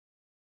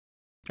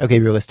Okay,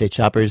 real estate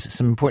shoppers,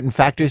 some important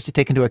factors to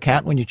take into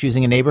account when you're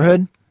choosing a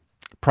neighborhood.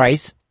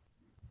 Price,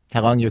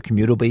 how long your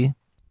commute will be,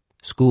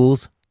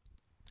 schools,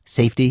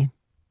 safety.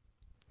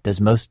 Does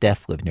most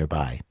deaf live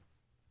nearby?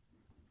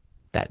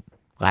 That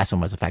last one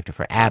was a factor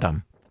for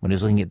Adam when he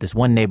was looking at this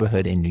one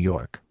neighborhood in New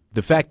York.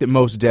 The fact that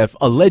Mos Def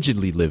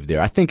allegedly lived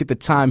there. I think at the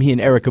time he and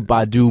Erykah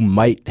Badu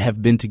might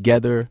have been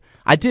together.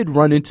 I did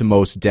run into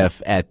Mos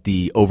Def at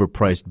the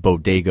overpriced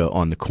bodega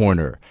on the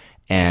corner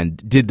and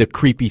did the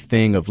creepy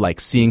thing of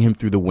like seeing him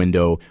through the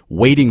window,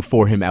 waiting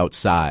for him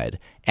outside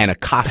and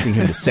accosting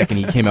him the second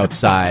he came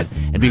outside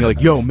and being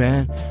like, yo,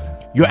 man,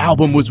 your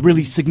album was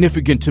really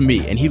significant to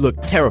me. And he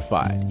looked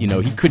terrified. You know,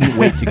 he couldn't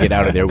wait to get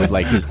out of there with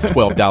like his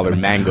 $12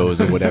 mangoes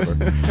or whatever.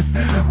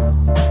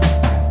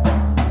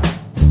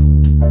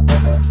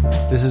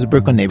 This is a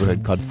Brooklyn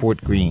neighborhood called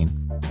Fort Greene.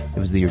 It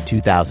was the year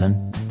 2000.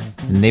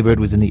 And the neighborhood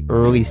was in the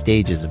early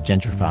stages of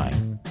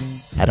gentrifying.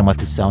 Adam left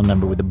his cell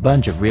number with a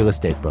bunch of real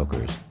estate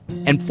brokers.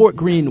 And Fort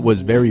Greene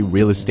was very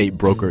real estate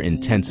broker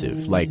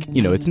intensive. Like,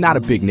 you know, it's not a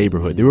big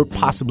neighborhood. There were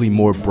possibly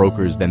more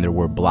brokers than there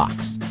were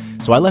blocks.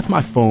 So I left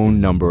my phone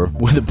number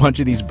with a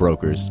bunch of these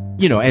brokers,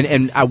 you know,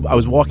 and I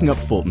was walking up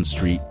Fulton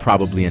Street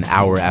probably an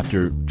hour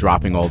after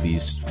dropping all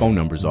these phone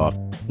numbers off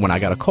when I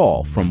got a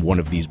call from one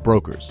of these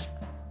brokers.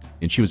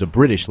 And she was a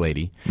British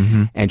lady,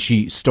 and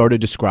she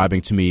started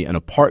describing to me an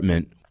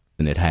apartment,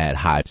 and it had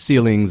high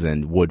ceilings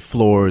and wood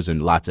floors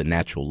and lots of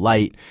natural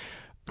light,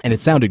 and it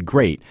sounded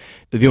great.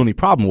 The only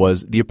problem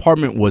was the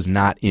apartment was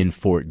not in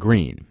Fort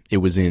Greene. It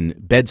was in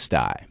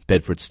Bed-Stuy,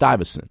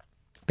 Bedford-Stuyvesant.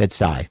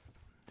 Bed-Stuy,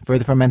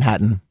 further from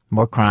Manhattan,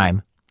 more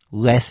crime,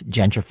 less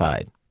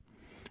gentrified.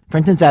 For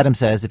instance, Adam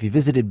says if you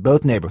visited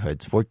both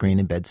neighborhoods, Fort Greene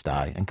and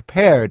Bed-Stuy, and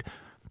compared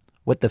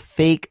what the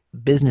fake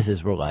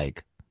businesses were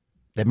like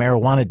that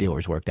marijuana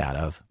dealers worked out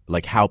of.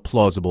 Like, how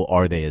plausible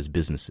are they as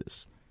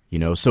businesses? You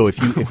know, so if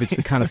it's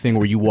the kind of thing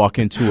where you walk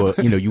into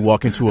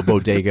a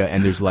bodega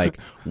and there's like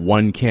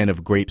one can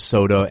of grape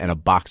soda and a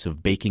box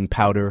of baking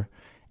powder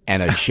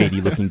and a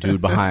shady looking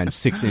dude behind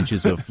 6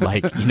 inches of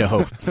like, you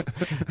know,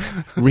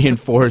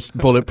 reinforced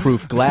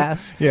bulletproof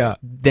glass,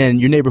 then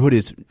your neighborhood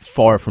is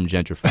far from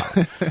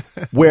gentrified.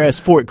 Whereas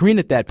Fort Greene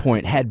at that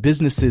point had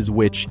businesses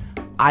which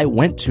I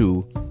went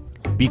to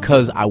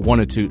because I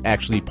wanted to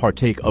actually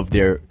partake of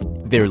their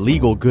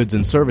legal goods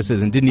and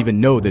services and didn't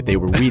even know that they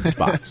were weed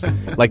spots.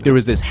 Like there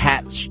was this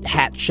hat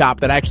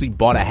shop that I actually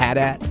bought a hat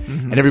at,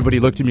 and everybody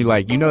looked at me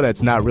like, you know,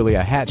 that's not really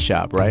a hat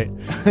shop, right?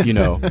 You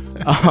know,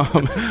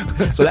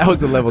 so that was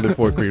the level that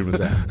Fort Greene was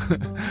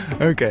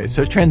at. Okay,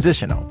 so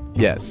transitional.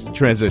 Yes,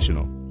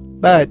 transitional,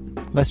 but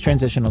less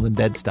transitional than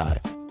Bed-Stuy.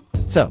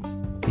 So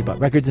he bought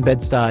records in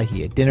Bed-Stuy.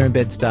 He had dinner in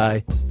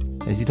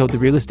Bed-Stuy. As he told the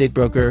real estate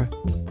broker,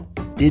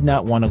 did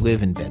not want to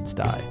live in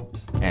Bed-Stuy.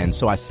 And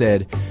so I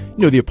said,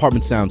 you know, the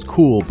apartment sounds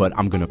cool, but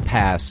I'm going to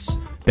pass.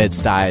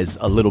 Bed-Stuy is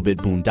a little bit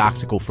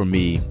boondoxical for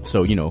me.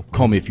 So, you know,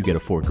 call me if you get a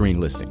Fort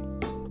Greene listing.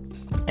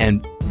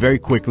 And very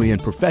quickly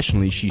and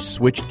professionally, she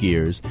switched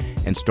gears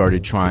and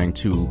started trying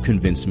to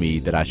convince me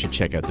that I should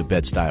check out the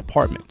Bed-Stuy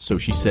apartment. So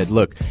she said,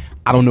 look,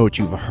 I don't know what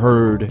you've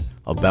heard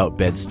about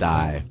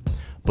Bed-Stuy,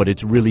 but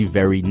it's really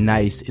very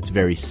nice. It's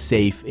very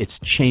safe. It's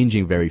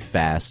changing very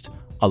fast.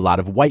 A lot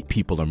of white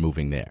people are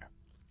moving there.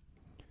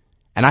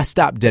 And I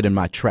stopped dead in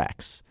my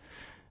tracks,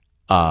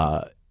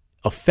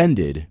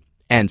 offended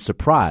and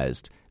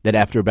surprised that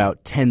after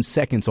about 10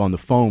 seconds on the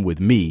phone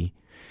with me,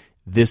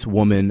 this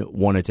woman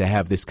wanted to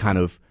have this kind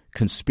of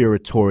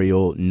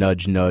conspiratorial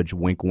nudge, nudge,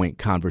 wink, wink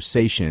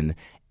conversation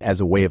as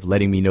a way of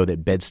letting me know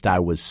that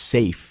Bed-Stuy was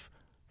safe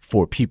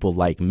for people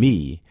like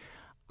me.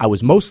 I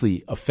was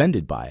mostly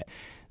offended by it.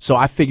 So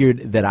I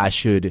figured that I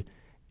should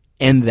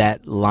end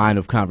that line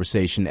of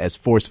conversation as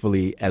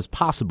forcefully as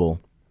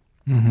possible.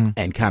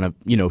 And kind of,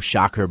 you know,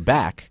 shock her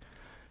back.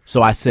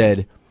 So I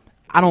said,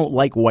 I don't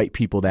like white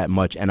people that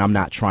much, and I'm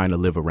not trying to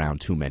live around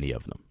too many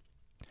of them.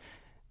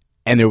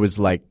 And there was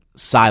like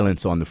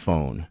silence on the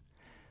phone.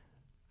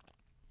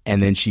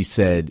 And then she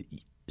said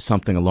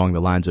something along the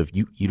lines of,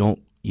 you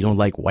don't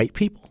like white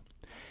people?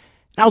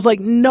 And I was like,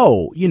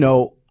 no, you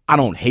know, I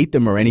don't hate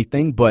them or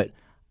anything, but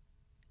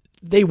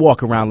they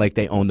walk around like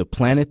they own the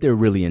planet. They're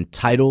really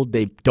entitled.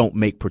 They don't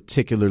make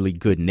particularly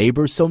good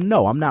neighbors. So,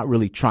 no, I'm not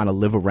really trying to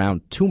live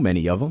around too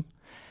many of them.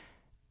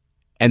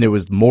 And there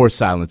was more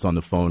silence on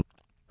the phone.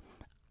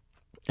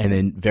 And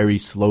then very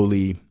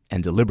slowly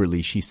and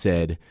deliberately, she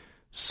said,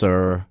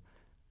 sir,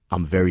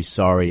 I'm very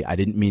sorry. I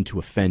didn't mean to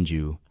offend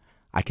you.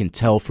 I can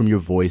tell from your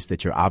voice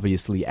that you're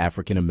obviously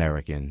African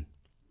American.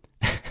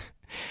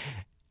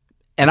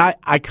 And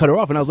I cut her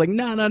off and I was like,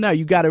 no,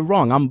 you got it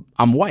wrong.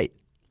 I'm white.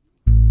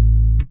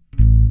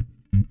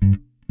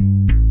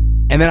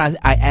 And then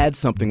I add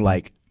something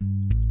like,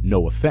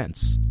 no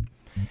offense.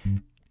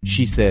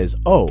 She says,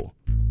 oh,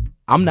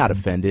 I'm not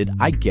offended.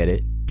 I get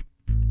it.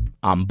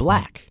 I'm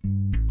black.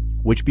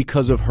 Which,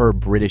 because of her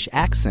British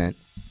accent,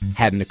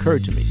 hadn't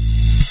occurred to me.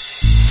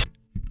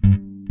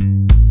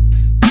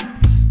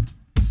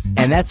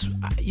 And that's,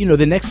 you know,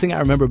 the next thing I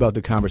remember about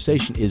the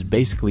conversation is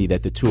basically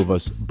that the two of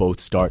us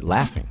both start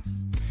laughing.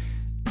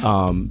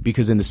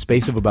 because in the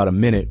space of about a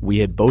minute, we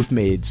had both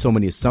made so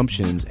many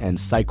assumptions and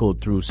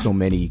cycled through so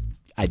many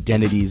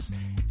identities.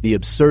 The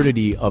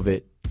absurdity of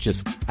it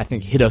just, I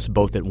think, hit us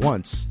both at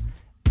once.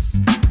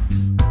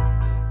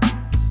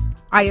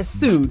 I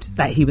assumed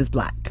that he was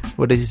black.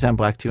 Well, does he sound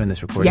black to you in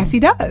this recording? Yes, he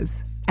does.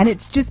 And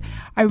it's just,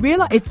 I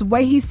realize it's the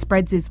way he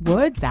spreads his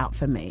words out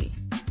for me.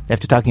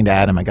 After talking to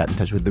Adam, I got in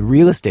touch with the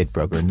real estate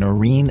broker,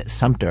 Noreen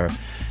Sumter.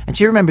 And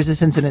she remembers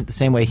this incident the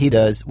same way he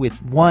does,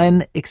 with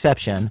one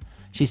exception.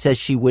 She says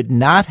she would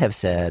not have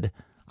said,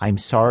 "I'm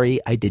sorry,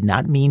 I did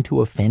not mean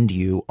to offend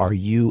you. Are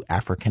you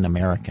African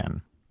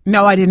American?"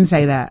 No, I didn't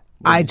say that.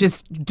 I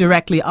just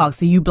directly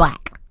asked, "Are you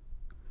black?"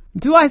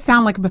 Do I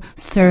sound like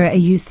 "Sir, are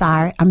you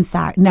sorry? I'm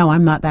sorry." No,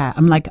 I'm not that.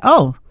 I'm like,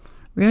 "Oh,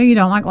 really? You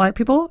don't like white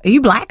people? Are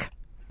you black?"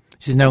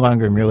 She's no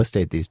longer in real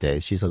estate these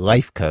days. She's a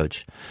life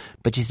coach.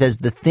 But she says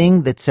the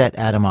thing that set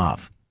Adam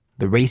off,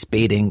 the race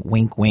baiting,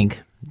 wink, wink,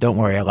 don't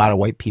worry, a lot of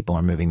white people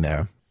are moving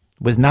there,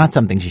 was not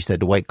something she said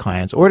to white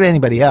clients or to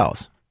anybody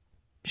else.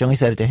 She only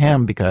said it to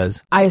him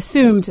because I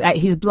assumed that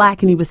he's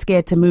black and he was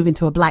scared to move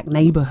into a black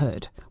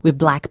neighborhood with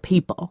black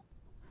people,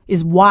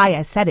 is why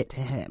I said it to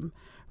him,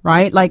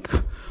 right? Like,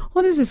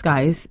 what is this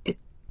guy?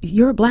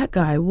 You're a black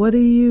guy. What are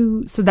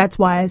you? So that's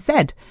why I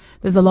said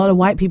there's a lot of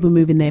white people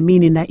moving there,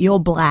 meaning that you're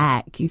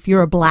black. If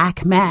you're a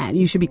black man,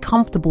 you should be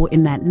comfortable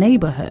in that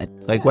neighborhood.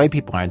 Like, white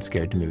people aren't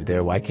scared to move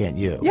there. Why can't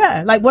you?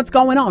 Yeah, like, what's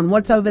going on?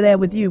 What's over there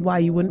with you? Why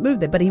you wouldn't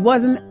move there? But he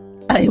wasn't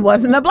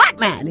a black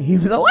man. He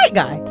was a white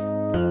guy.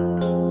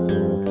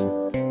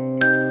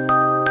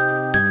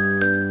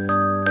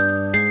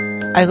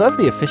 I love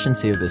the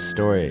efficiency of this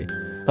story.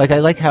 Like, I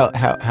like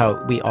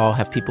how we all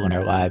have people in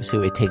our lives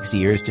who it takes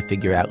years to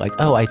figure out, like,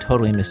 oh, I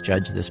totally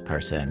misjudged this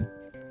person.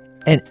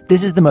 And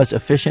this is the most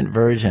efficient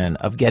version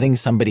of getting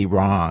somebody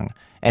wrong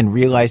and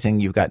realizing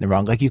you've gotten it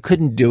wrong. Like, you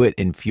couldn't do it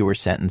in fewer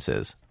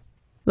sentences.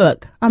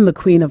 Look, I'm the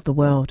queen of the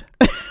world.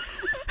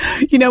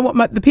 You know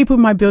what? The people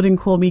in my building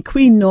call me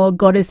Queen Nor,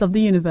 goddess of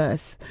the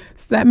universe.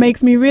 So that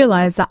makes me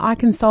realize that I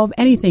can solve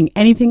anything.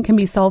 Anything can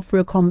be solved through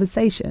a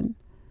conversation.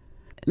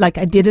 Like,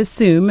 I did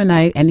assume,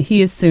 and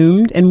he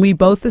assumed, and we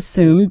both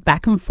assumed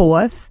back and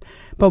forth,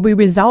 but we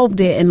resolved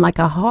it in like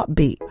a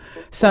heartbeat.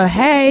 So,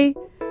 hey,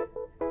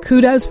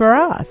 kudos for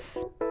us.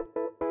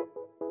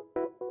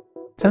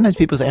 Sometimes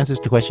people's answers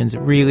to questions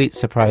really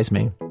surprise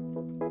me.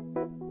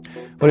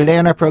 Well, today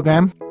on our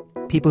program,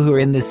 people who are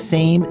in the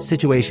same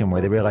situation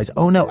where they realize,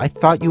 oh no, I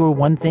thought you were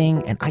one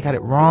thing and I got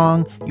it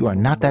wrong. You are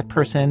not that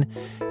person,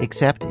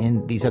 except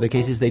in these other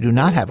cases, they do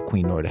not have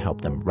Queen Nor to help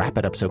them wrap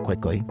it up so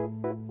quickly.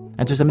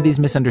 And so some of these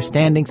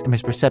misunderstandings and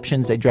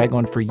misperceptions, they drag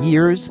on for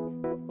years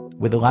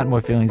with a lot more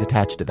feelings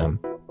attached to them.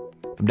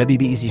 From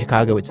WBEZ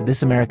Chicago, it's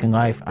This American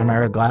Life. I'm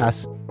Ira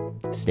Glass.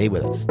 Stay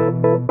with us.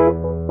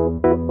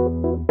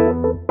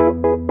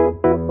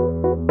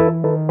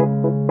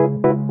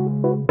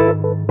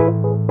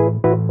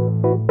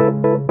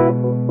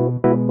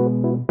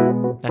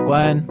 That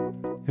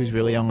Gwen, who's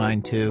really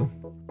online too.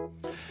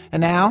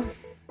 And now,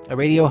 a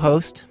radio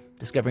host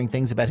discovering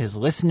things about his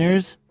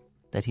listeners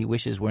that he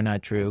wishes were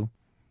not true.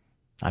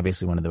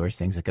 Obviously one of the worst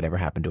things that could ever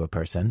happen to a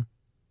person.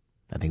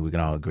 I think we can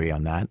all agree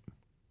on that.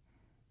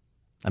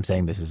 I'm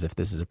saying this as if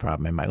this is a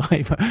problem in my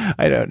life.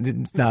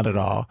 It's not at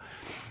all.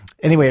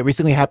 Anyway, it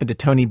recently happened to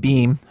Tony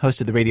Beam,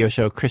 host of the radio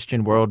show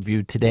Christian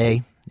Worldview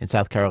Today in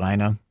South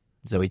Carolina.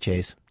 Zoe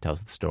Chase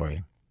tells the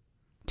story.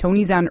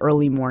 Tony's on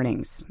early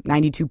mornings,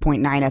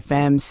 92.9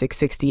 FM,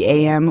 660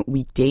 AM,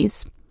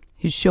 weekdays.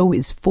 His show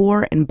is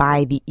for and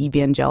by the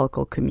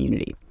evangelical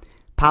community.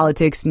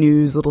 Politics,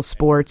 news, little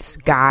sports,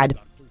 God.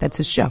 That's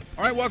his show.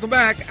 All right, welcome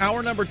back.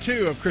 Hour number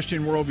 2 of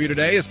Christian Worldview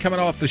Today is coming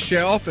off the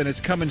shelf, and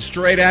it's coming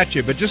straight at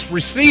you. But just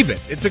receive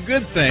it. It's a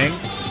good thing.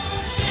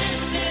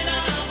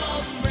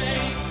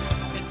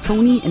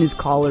 Tony and his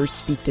callers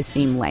speak the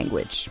same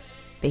language.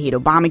 They hate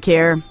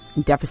Obamacare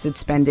and deficit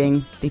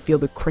spending. They feel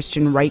the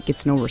Christian right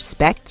gets no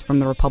respect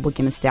from the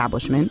Republican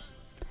establishment.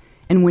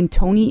 And when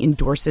Tony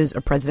endorses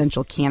a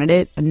presidential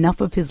candidate, enough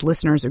of his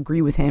listeners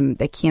agree with him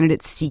that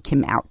candidates seek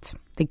him out.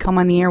 They come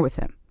on the air with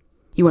him.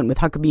 He went with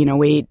Huckabee in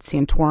 2008,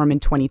 Santorum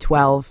in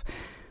 2012.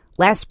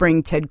 Last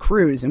spring, Ted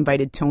Cruz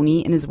invited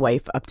Tony and his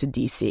wife up to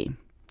D.C.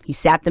 He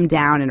sat them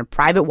down in a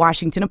private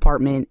Washington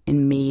apartment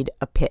and made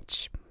a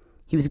pitch.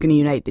 He was going to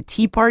unite the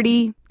Tea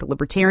Party, the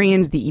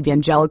Libertarians, the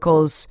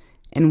Evangelicals,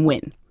 and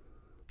win.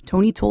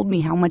 Tony told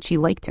me how much he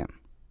liked him.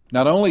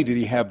 Not only did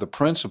he have the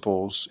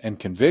principles and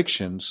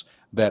convictions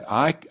that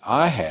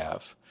I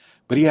have,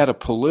 but he had a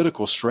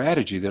political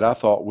strategy that I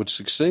thought would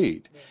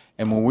succeed.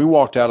 And when we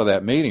walked out of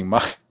that meeting,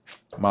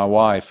 my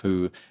wife,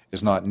 who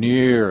is not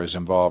near as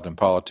involved in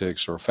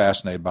politics or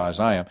fascinated by as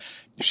I am,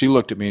 she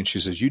looked at me and she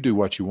says, "You do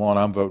what you want.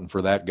 I'm voting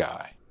for that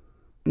guy."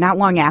 Not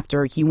long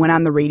after, he went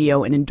on the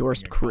radio and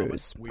endorsed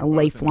Cruz, a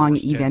lifelong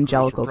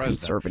evangelical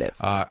conservative.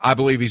 I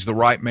believe he's the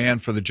right man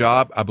for the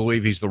job. I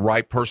believe he's the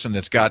right person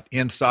that's got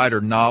insider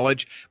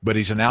knowledge, but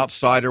he's an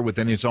outsider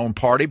within his own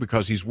party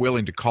because he's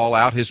willing to call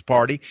out his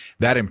party.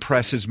 That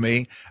impresses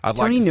me.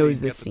 Tony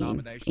knows this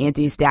scene,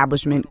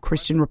 anti-establishment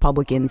Christian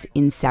Republicans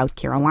in South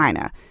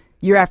Carolina.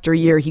 Year after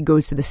year, he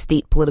goes to the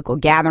state political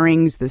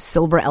gatherings, the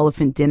Silver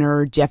Elephant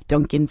Dinner, Jeff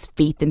Duncan's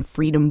Faith and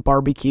Freedom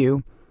barbecue.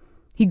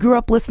 He grew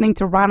up listening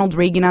to Ronald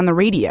Reagan on the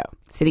radio,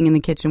 sitting in the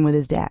kitchen with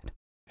his dad.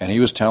 And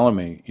he was telling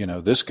me,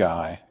 this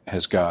guy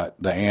has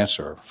got the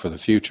answer for the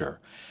future.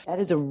 That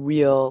is a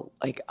real,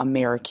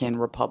 American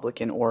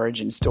Republican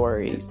origin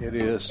story. It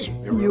is.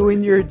 You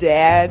and your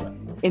dad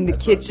in the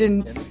kitchen,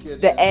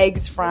 the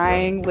eggs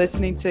frying,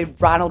 listening to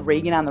Ronald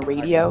Reagan on the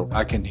radio.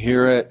 I can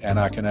hear it, and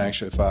I can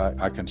actually,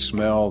 I can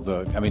smell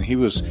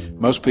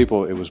most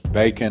people, it was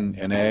bacon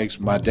and eggs.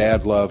 My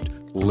dad loved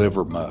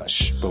liver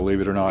mush, believe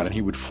it or not, and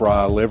he would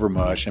fry liver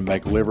mush and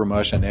make liver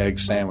mush and egg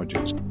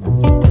sandwiches.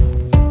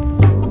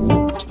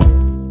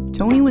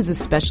 Tony was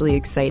especially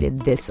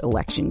excited this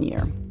election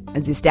year.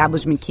 As the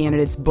establishment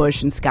candidates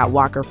Bush and Scott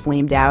Walker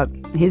flamed out,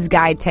 his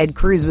guy Ted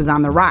Cruz was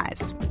on the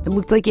rise. It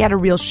looked like he had a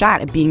real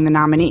shot at being the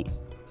nominee.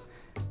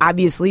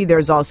 Obviously,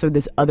 there's also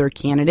this other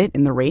candidate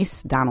in the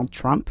race, Donald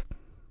Trump.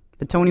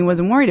 But Tony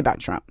wasn't worried about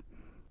Trump.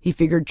 He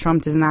figured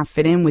Trump does not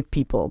fit in with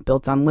people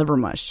built on liver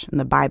mush and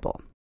the Bible.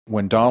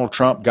 When Donald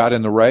Trump got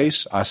in the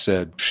race, I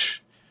said,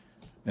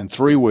 in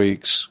 3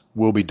 weeks,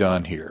 we'll be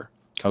done here.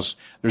 Because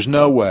there's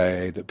no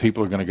way that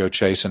people are going to go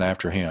chasing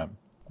after him.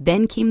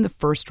 Then came the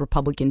first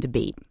Republican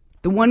debate.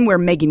 The one where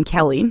Megyn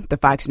Kelly, the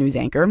Fox News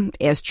anchor,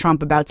 asked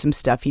Trump about some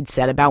stuff he'd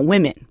said about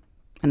women.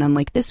 And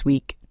unlike this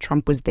week,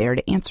 Trump was there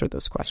to answer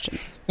those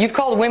questions. You've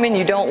called women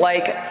you don't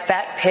like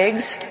fat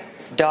pigs,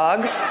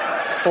 dogs,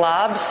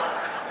 slobs,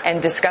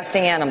 and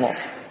disgusting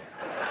animals.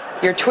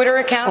 Your Twitter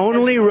account...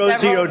 Only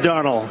Rosie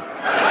O'Donnell. No,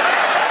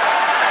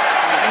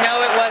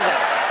 it wasn't.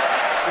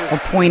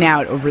 I'll point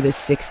out over the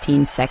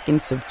 16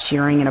 seconds of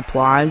cheering and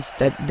applause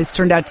that this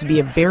turned out to be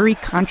a very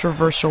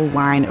controversial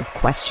line of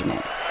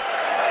questioning.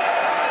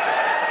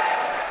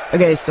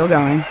 Okay, still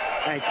going.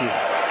 Thank you.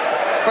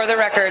 For the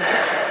record,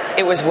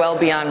 it was well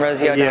beyond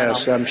Rosie O'Donnell.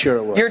 Yes, I'm sure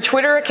it was. Your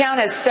Twitter account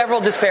has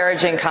several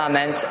disparaging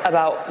comments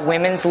about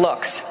women's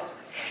looks.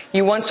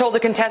 You once told a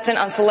contestant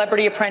on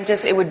Celebrity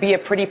Apprentice it would be a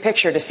pretty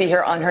picture to see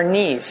her on her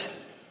knees.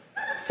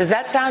 Does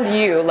that sound to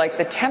you like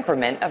the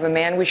temperament of a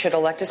man we should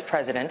elect as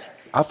president?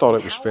 I thought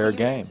it was fair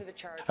game.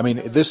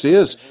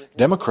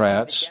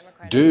 Democrats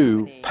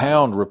do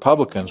pound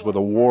Republicans with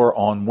a war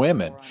on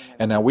women.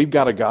 And now we've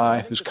got a guy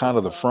who's kind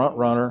of the front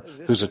runner,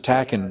 who's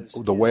attacking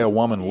the way a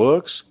woman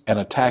looks and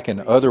attacking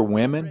other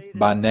women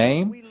by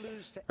name.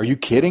 Are you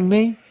kidding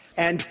me?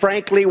 And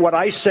frankly, what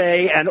I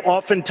say, and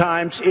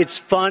oftentimes it's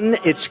fun,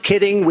 it's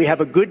kidding, we have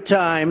a good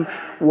time.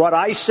 What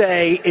I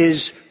say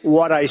is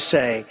what I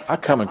say. I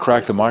come and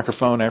crack the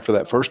microphone after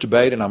that first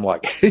debate, and I'm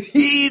like,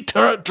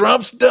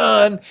 Trump's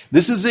done.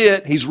 This is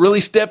it. He's really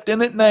stepped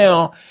in it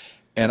now.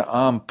 And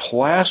I'm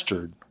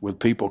plastered with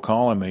people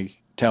calling me,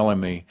 telling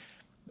me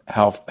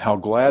how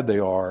glad they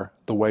are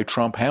the way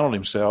Trump handled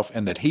himself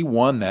and that he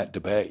won that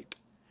debate.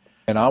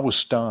 And I was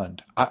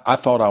stunned. I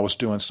thought I was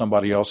doing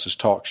somebody else's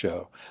talk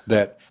show,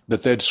 that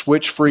they'd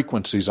switched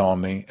frequencies on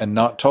me and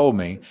not told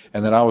me,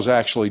 and that I was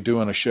actually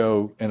doing a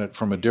show in it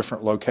from a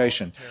different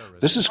location.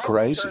 This is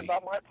crazy.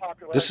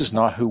 This is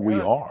not who we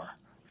are.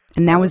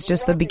 And that was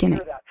just the beginning.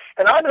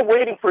 And I've been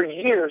waiting for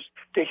years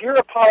to hear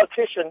a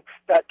politician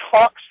that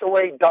talks the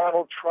way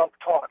Donald Trump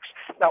talks.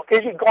 Now,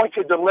 is he going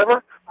to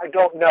deliver? I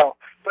don't know.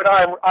 But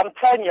I'm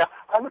telling you,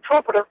 I'm a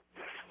trumpeter.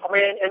 I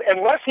mean,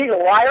 unless he's a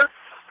liar,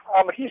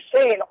 he's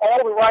saying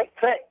all the right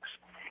things.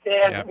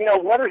 And,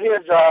 whether his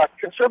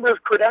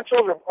conservative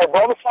credentials are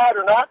bona fide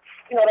or not,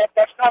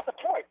 that's not the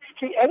point.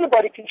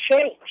 Anybody can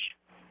change.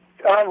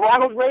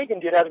 Ronald Reagan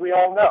did, as we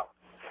all know.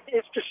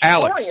 It's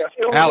destroying us.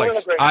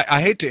 Alex,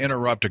 I hate to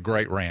interrupt a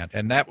great rant,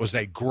 and that was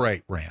a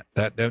great rant.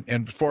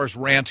 And as far as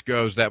rants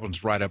goes, that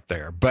one's right up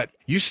there. But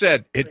you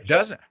said it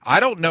doesn't. I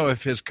don't know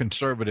if his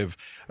conservative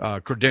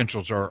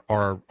credentials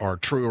are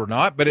true or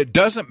not, but it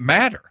doesn't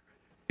matter.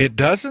 It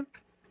doesn't.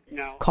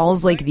 No.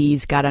 Calls like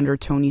these got under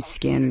Tony's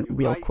skin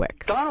real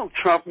quick. Donald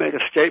Trump made a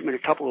statement a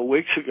couple of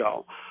weeks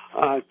ago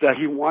that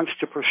he wants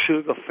to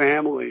pursue the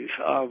families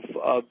of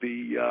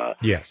these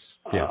jihadists.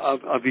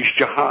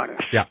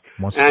 Yeah,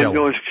 and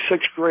there was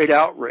such great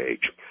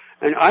outrage.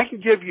 And I can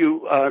give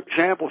you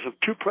examples of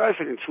two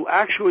presidents who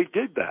actually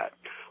did that.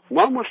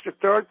 One was the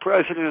third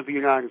president of the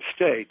United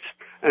States,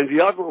 and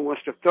the other one was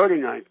the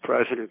 39th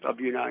president of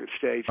the United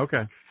States.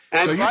 Okay.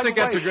 And so you think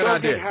that's a good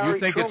idea? You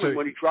think it's a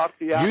good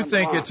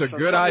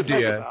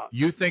idea?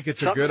 You think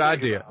it's a good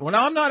idea? Well, no,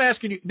 I'm not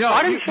asking you. No,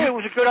 I didn't say it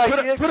was a good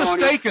idea. Put a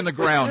stake in the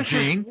ground,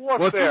 Gene.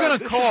 Well, if you're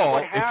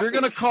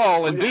going to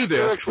call and do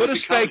this, put a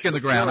stake in the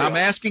ground. I'm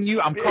asking you.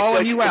 I'm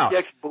calling you out.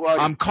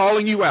 I'm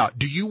calling you out.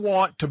 Do you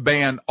want to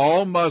ban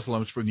all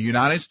Muslims from the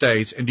United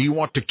States, and do you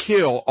want to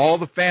kill all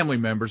the family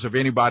members of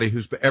anybody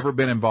who's ever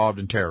been involved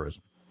in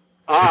terrorism?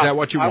 Is that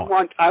what you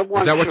want? Is that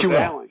what you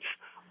want?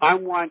 I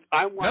want.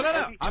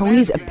 No.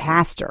 Tony's a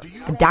pastor,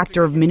 a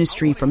doctor of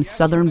ministry from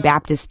Southern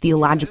Baptist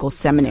Theological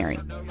Seminary.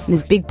 And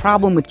his big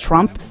problem with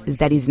Trump is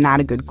that he's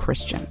not a good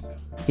Christian.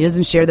 He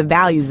doesn't share the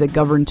values that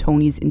govern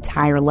Tony's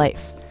entire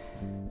life.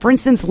 For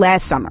instance,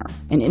 last summer,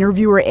 an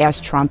interviewer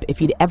asked Trump if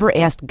he'd ever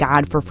asked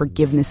God for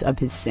forgiveness of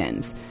his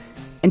sins.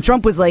 And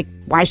Trump was like,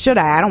 why should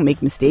I? I don't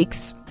make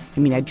mistakes. I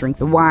mean, I drink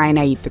the wine,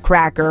 I eat the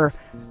cracker.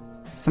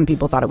 Some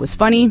people thought it was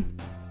funny.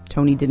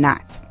 Tony did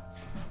not.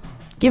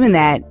 Given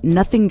that,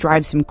 nothing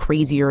drives him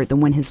crazier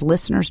than when his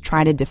listeners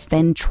try to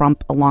defend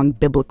Trump along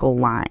biblical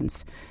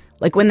lines.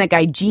 Like when that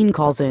guy Gene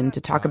calls in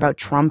to talk about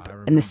Trump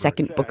in the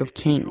second book of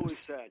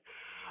Kings.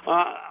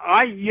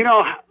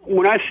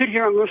 When I sit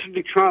here and listen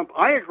to Trump,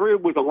 I agree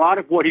with a lot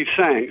of what he's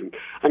saying.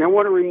 And I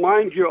want to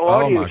remind your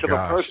audience of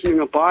a person in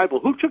the Bible.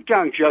 Who took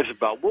down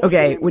Jezebel?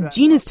 Okay, what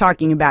Gene is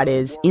talking about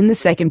is, in the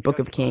second book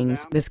of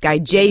Kings, this guy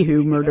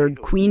Jehu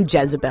murdered Queen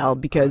Jezebel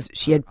because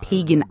she had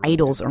pagan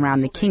idols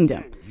around the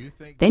kingdom.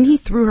 Then he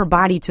threw her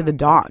body to the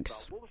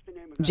dogs.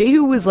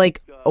 Jehu was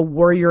like a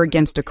warrior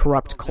against a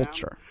corrupt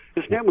culture.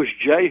 His name was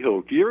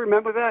Jehu. Do you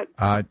remember that?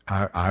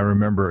 I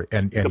remember.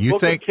 And you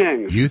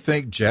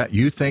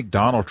think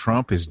Donald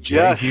Trump is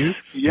Jehu?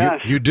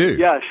 Yes. You do.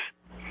 Yes.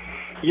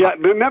 Yeah.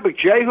 Remember,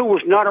 Jehu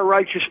was not a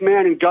righteous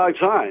man in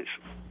God's eyes.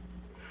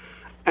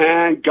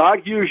 And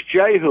God used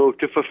Jehu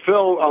to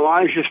fulfill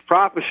Elijah's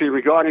prophecy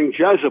regarding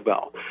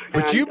Jezebel.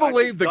 But you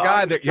believe the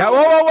guy that...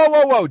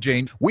 Whoa,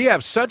 Gene. We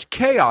have such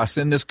chaos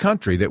in this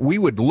country that we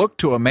would look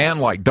to a man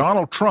like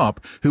Donald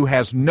Trump, who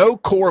has no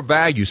core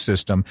value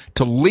system,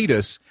 to lead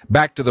us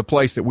back to the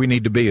place that we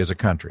need to be as a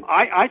country.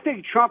 I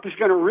think Trump is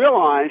going to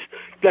realize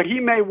that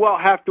he may well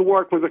have to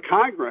work with the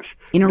Congress.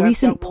 In a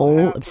recent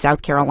poll of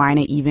South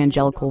Carolina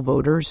evangelical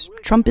voters,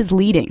 Trump is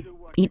leading,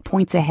 8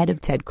 points ahead of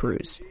Ted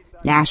Cruz.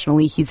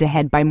 Nationally, he's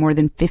ahead by more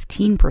than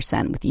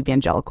 15% with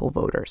evangelical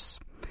voters.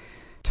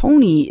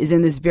 Tony is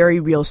in this very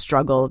real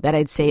struggle that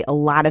I'd say a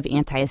lot of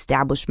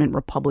anti-establishment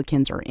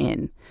Republicans are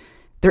in.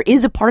 There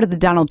is a part of the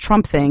Donald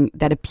Trump thing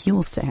that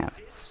appeals to him.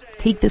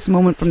 Take this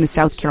moment from the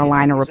South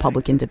Carolina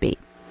Republican debate.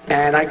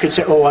 And I could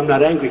say, I'm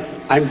not angry.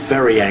 I'm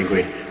very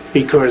angry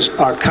because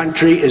our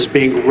country is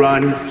being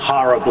run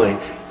horribly.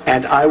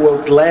 And I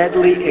will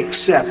gladly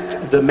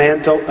accept the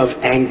mantle of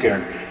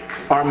anger.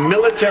 Our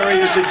military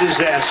is a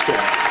disaster.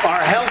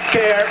 Our health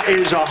care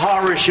is a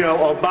horror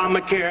show.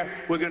 Obamacare,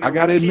 we're going to I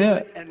got to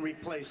admit, and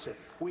replace it.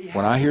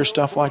 When I hear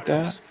stuff like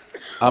that,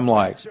 I'm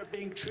like,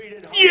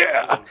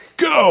 yeah,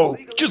 go.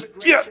 Just,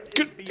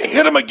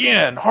 hit him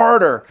again,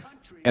 harder.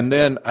 And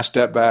then I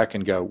step back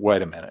and go,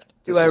 wait a minute.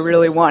 Do I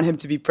really want him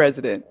to be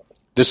president?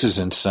 This is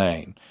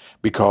insane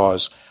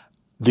because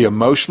the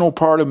emotional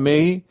part of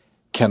me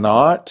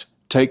cannot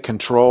take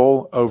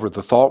control over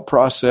the thought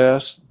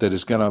process that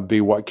is going to be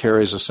what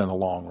carries us in the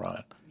long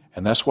run.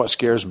 And that's what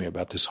scares me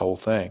about this whole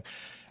thing.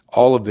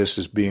 All of this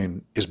is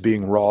being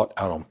wrought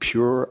out on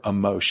pure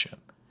emotion.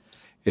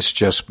 It's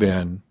just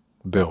been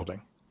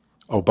building.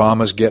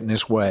 Obama's getting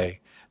his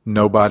way.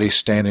 Nobody's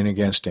standing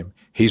against him.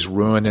 He's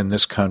ruining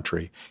this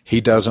country.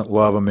 He doesn't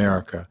love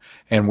America.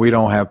 And we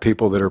don't have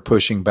people that are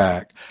pushing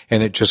back.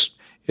 And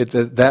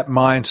that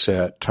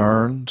mindset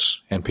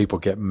turns and people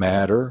get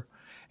madder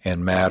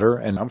and madder.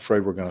 And I'm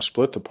afraid we're going to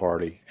split the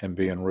party and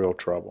be in real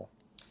trouble.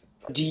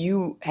 Do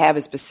you have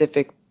a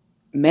specific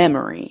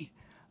memory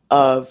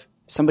of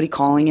somebody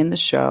calling in the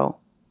show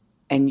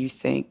and you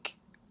think,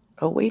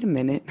 oh, wait a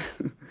minute,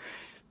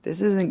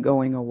 this isn't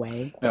going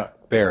away? No,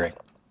 Barry.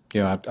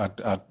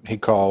 He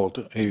calls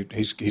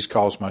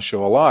my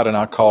show a lot, and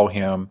I call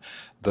him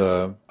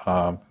the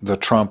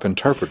Trump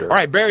interpreter. All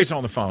right, Barry's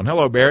on the phone.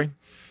 Hello, Barry.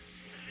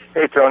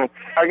 Hey, Tony.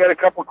 I got a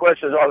couple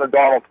questions on the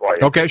Donald for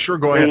you. Okay, sure,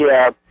 go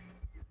ahead.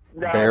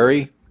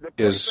 Barry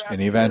is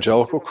an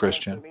evangelical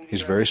Christian.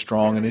 He's very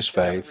strong in his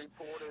faith.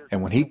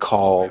 And when he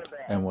called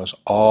and was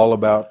all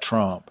about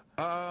Trump,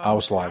 I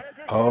was like,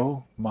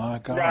 oh, my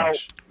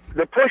gosh. Now,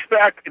 the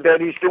pushback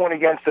that he's doing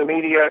against the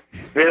media,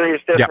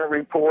 various different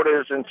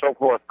reporters and so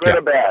forth, good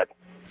or bad?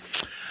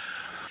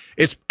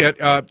 It's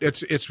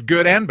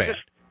good and bad.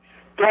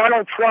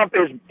 Donald Trump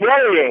is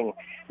bullying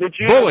the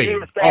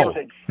GOP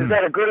establishment. Is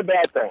that a good or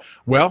bad thing?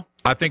 Well,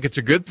 I think it's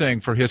a good thing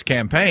for his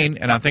campaign,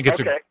 and I think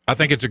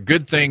it's a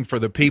good thing for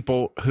the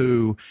people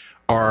who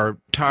are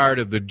tired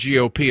of the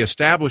GOP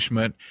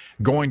establishment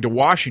going to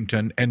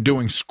Washington and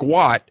doing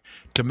squat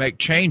to make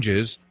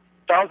changes.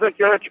 Sounds like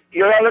you're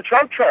on the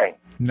Trump train.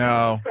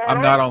 No,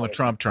 I'm not on the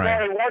Trump train.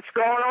 Hey, what's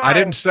going on? I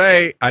didn't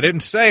say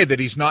that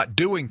he's not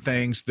doing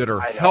things that are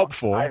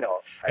helpful. I know.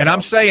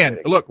 I'm saying,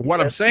 look,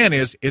 what I'm saying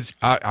is,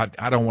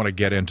 I don't want to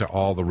get into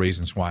all the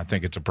reasons why I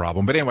think it's a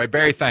problem. But anyway,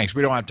 Barry, thanks.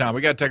 We don't have time.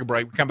 We got to take a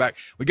break. We come back.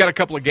 We got a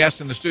couple of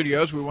guests in the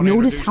studios. We want to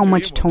notice how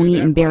much Tony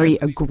and Barry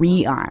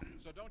agree on.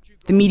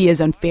 The media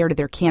is unfair to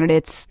their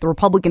candidates. The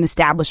Republican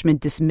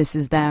establishment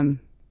dismisses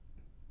them.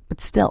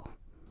 But still.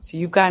 So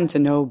you've gotten to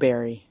know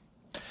Barry.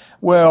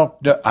 Well,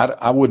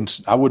 I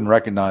wouldn't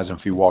recognize him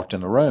if he walked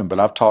in the room,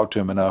 but I've talked to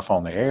him enough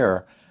on the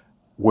air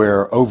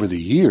where over the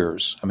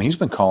years, I mean, he's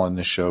been calling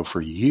this show for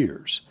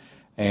years,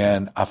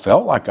 and I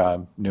felt like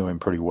I knew him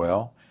pretty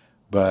well,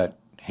 but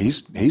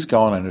he's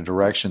gone in a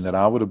direction that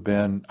I would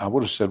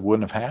have said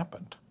wouldn't have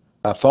happened.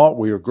 I thought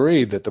we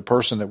agreed that the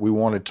person that we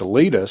wanted to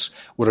lead us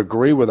would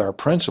agree with our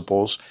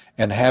principles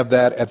and have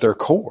that at their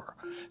core.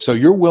 So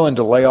you're willing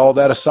to lay all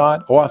that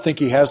aside? Oh, I think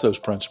he has those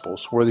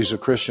principles, whether he's a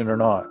Christian or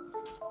not.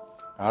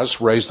 I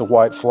just raised the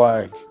white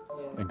flag.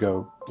 and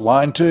go,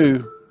 line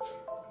 2,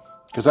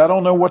 because I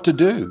don't know what to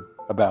do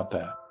about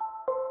that.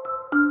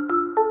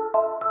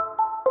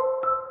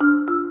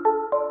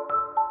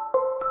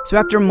 So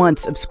after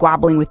months of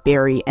squabbling with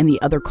Barry and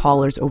the other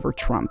callers over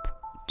Trump,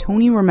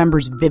 Tony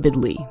remembers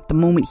vividly the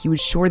moment he was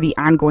sure the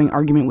ongoing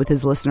argument with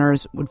his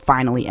listeners would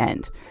finally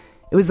end.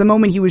 It was the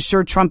moment he was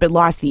sure Trump had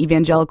lost the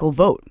evangelical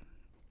vote.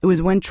 It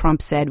was when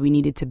Trump said we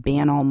needed to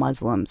ban all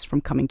Muslims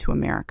from coming to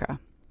America.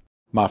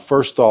 My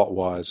first thought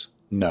was,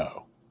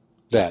 no,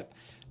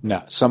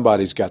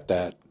 somebody's got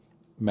that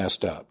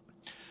messed up.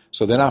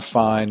 So then I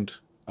find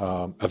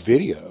a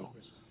video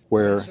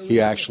where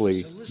he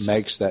actually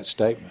makes that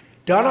statement.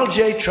 Donald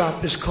J.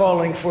 Trump is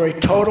calling for a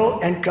total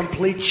and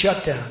complete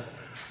shutdown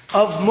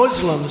of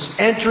Muslims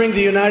entering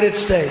the United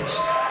States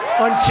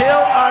until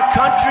our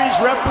country's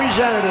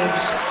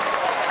representatives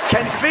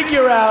can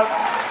figure out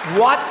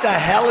what the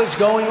hell is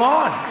going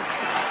on.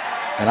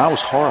 And I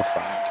was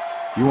horrified.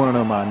 You want to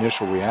know my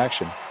initial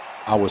reaction?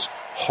 I was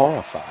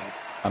horrified.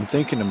 I'm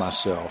thinking to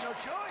myself,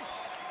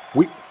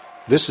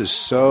 this is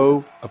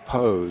so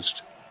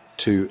opposed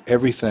to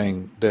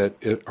everything that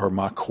are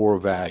my core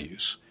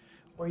values.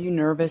 Were you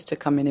nervous to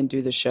come in and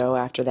do the show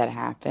after that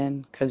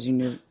happened? Because you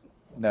knew...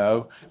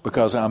 No,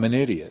 because I'm an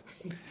idiot.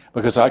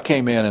 Because I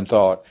came in and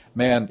thought,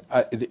 man,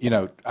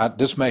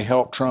 this may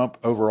help Trump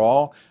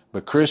overall,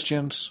 but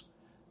Christians,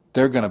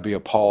 they're going to be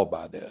appalled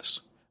by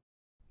this.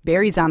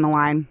 Barry's on the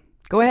line.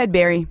 Go ahead,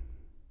 Barry.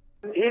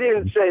 He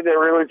didn't say their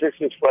religious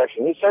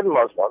expression. He said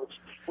Muslims.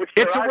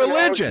 It's a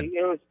religion.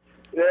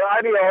 Their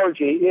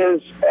ideology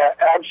is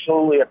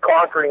absolutely a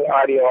conquering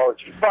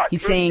ideology. But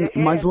he's saying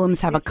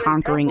Muslims have a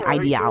conquering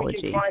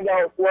ideology. You can find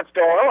out what's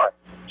going on.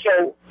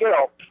 So,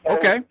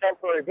 okay.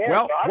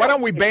 Well, why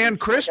don't we ban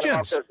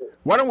Christians?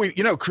 Why don't we,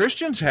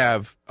 Christians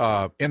have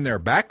in their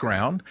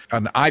background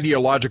an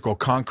ideological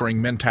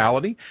conquering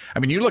mentality. I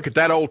mean, you look at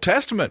that Old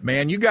Testament,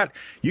 man, you got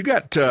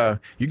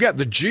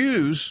the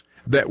Jews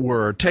that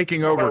were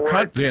taking over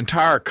the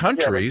entire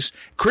countries.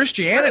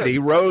 Christianity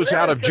rose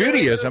out of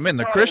Judaism and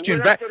the Christian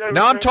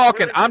Now I'm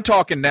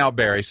talking now,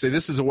 Barry. See,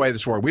 this is the way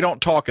this works. We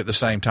don't talk at the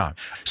same time.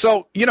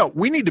 So,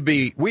 we need to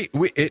be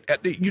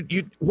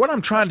what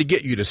I'm trying to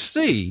get you to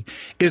see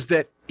is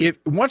that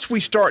once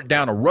we start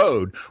down a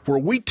road where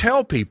we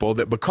tell people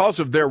that because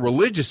of their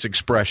religious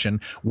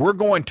expression, we're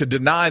going to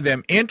deny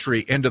them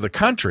entry into the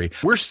country,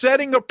 we're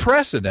setting a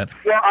precedent.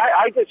 Well,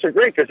 I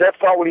disagree, because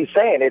that's not what he's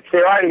saying. It's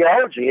their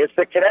ideology. It's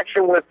the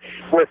connection with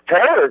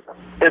terrorism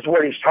is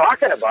what he's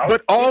talking about.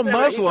 But all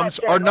Muslims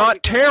are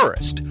not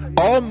terrorists.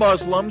 All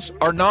Muslims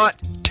are not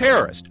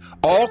terrorists.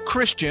 All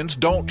Christians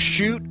don't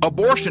shoot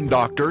abortion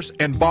doctors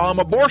and bomb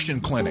abortion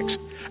clinics.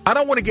 I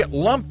don't want to get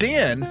lumped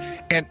in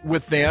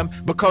with them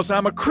because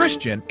I'm a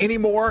Christian any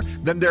more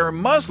than there are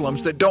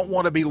Muslims that don't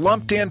want to be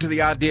lumped into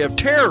the idea of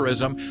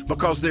terrorism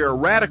because they're a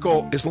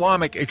radical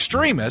Islamic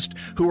extremist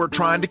who are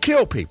trying to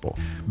kill people.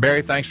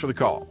 Barry, thanks for the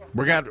call.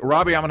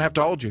 Robbie, I'm going to have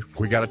to hold you.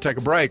 We got to take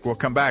a break. We'll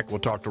come back. We'll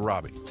talk to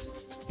Robbie.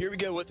 Here we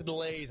go with the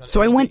delays.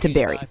 So I went to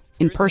Barry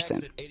in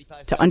person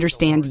to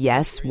understand,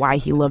 yes, why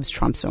he loves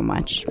Trump so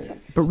much,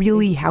 but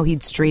really how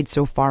he'd strayed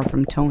so far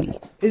from Tony.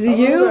 Is it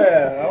you?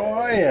 Yeah, how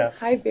are you?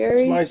 Hi, Barry.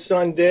 It's my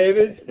son,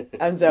 David.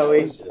 I'm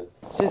Zoe.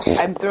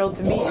 I'm thrilled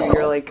to meet you.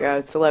 You're like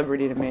a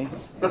celebrity to me.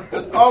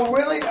 Oh,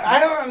 really? I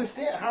don't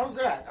understand. How's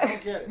that? I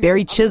don't get it.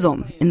 Barry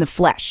Chisholm, in the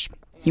flesh.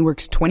 He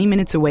works 20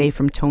 minutes away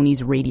from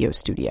Tony's radio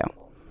studio.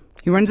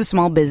 He runs a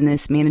small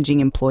business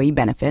managing employee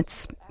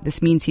benefits.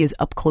 This means he is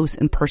up close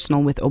and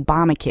personal with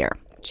Obamacare,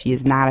 which he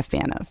is not a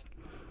fan of.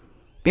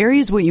 Barry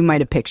is what you might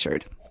have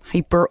pictured,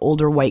 hyper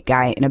older white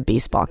guy in a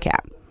baseball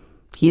cap.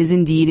 He is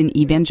indeed an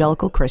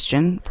evangelical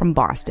Christian from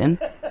Boston.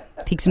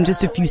 It takes him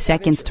just a few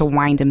seconds to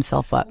wind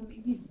himself up.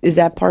 Is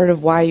that part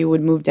of why you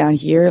would move down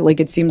here? Like,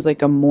 it seems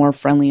like a more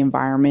friendly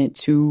environment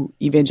to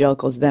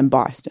evangelicals than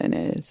Boston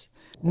is.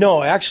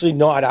 No, actually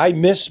not. I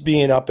miss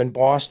being up in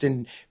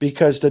Boston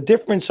because the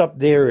difference up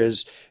there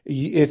is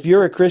if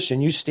you're a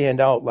Christian, you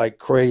stand out like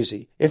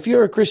crazy. If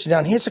you're a Christian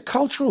down here, it's a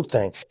cultural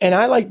thing. And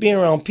I like being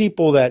around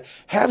people that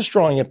have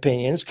strong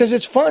opinions because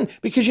it's fun.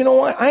 Because you know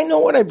what? I know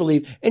what I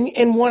believe.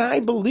 And what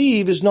I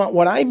believe is not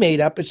what I made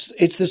up.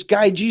 It's this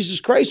guy, Jesus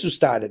Christ, who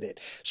started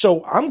it.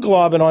 So I'm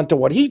globbing onto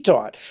what he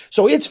taught.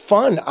 So it's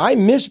fun. I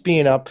miss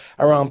being up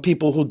around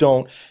people who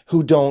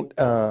don't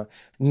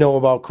know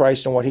about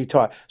Christ and what he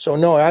taught. So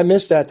no, I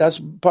miss that. That's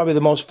probably the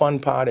most fun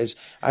part is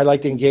I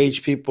like to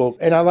engage people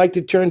and I like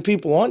to turn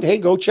people on. Hey,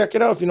 go check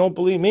it out. If you don't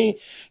believe me,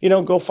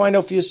 go find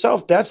out for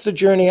yourself. That's the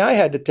journey I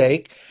had to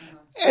take.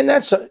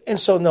 And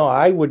so no,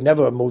 I would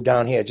never move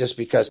down here just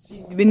because.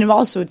 I mean,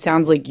 also it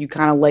sounds like you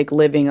kind of like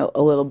living a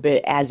little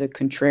bit as a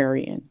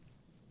contrarian.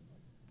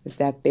 Is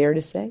that fair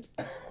to say?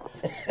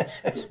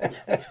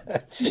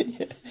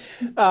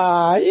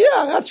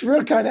 Yeah, that's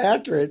real kind of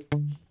accurate.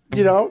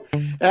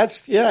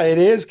 It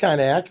is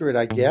kind of accurate,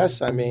 I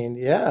guess. I mean,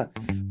 yeah.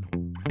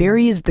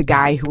 Barry is the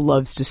guy who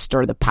loves to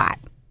stir the pot.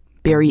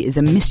 Barry is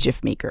a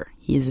mischief maker.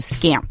 He is a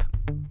scamp,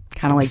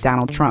 kind of like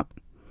Donald Trump.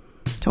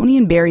 Tony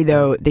and Barry,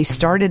 though, they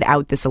started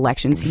out this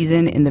election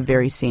season in the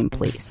very same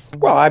place.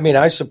 Well, I mean,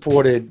 I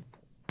supported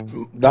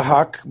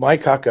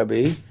Mike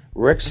Huckabee,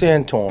 Rick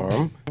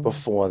Santorum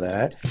before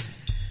that,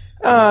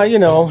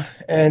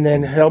 and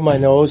then held my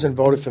nose and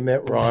voted for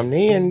Mitt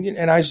Romney,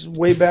 and I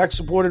way back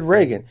supported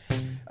Reagan.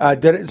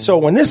 So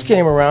when this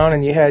came around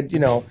and you had,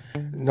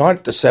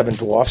 not the 7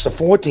 dwarfs, the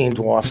 14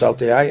 dwarfs out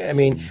there, I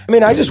mean,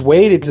 I just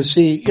waited to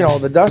see,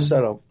 the dust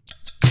settle.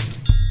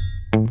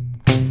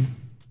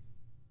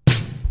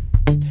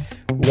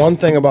 One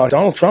thing about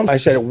Donald Trump, I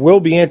said it will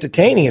be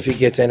entertaining if he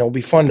gets in. It'll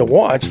be fun to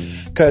watch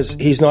because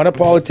he's not a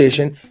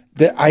politician.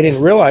 I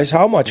didn't realize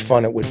how much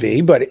fun it would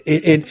be, but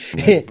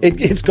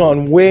it's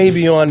gone way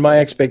beyond my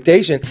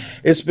expectation.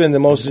 It's been the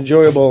most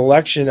enjoyable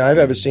election I've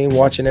ever seen,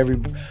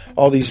 watching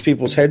all these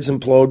people's heads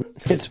implode.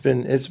 It's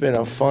been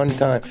a fun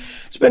time.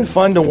 It's been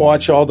fun to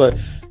watch all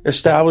the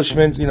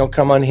establishments,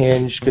 come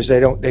unhinged because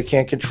they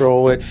can't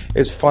control it.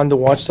 It's fun to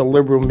watch the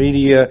liberal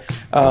media,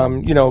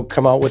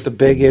 come out with the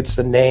bigots,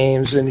 the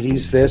names, and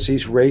he's this,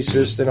 he's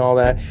racist, and all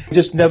that. I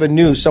just never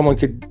knew someone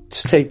could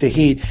take the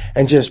heat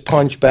and just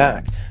punch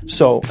back.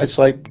 So it's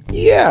like,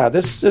 yeah,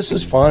 this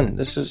is fun.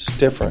 This is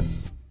different.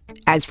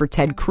 As for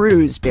Ted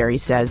Cruz, Barry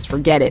says,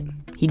 forget it.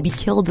 He'd be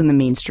killed in the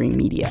mainstream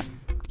media.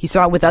 He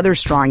saw it with other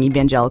strong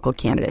evangelical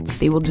candidates.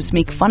 They will just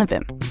make fun of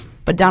him.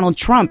 But Donald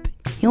Trump,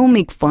 he'll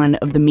make fun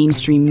of the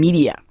mainstream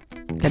media.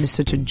 That is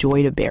such a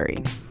joy to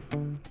Barry.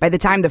 By the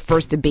time the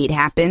first debate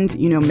happened,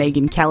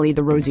 Megyn Kelly,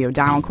 the Rosie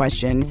O'Donnell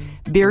question,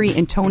 Barry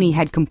and Tony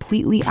had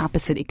completely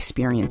opposite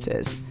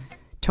experiences.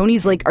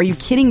 Tony's like, are you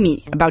kidding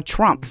me about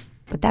Trump?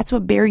 But that's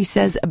what Barry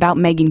says about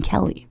Megyn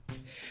Kelly.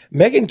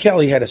 Megyn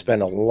Kelly had to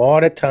spend a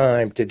lot of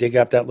time to dig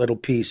up that little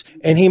piece,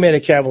 and he made a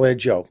cavalier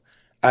joke.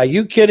 Are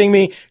you kidding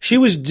me? She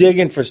was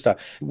digging for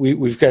stuff.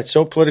 We've got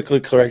so politically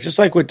correct, just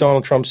like what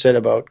Donald Trump said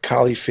about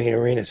Carly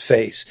Fiorina's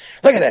face.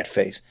 Look at that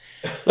face.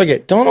 Look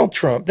at Donald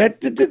Trump.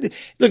 Look at,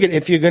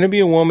 if you're going to be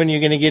a woman,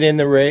 you're going to get in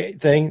the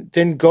thing,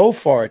 then go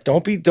for it.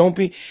 Don't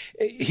be.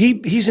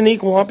 He's an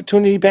equal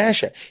opportunity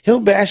basher. He'll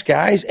bash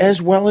guys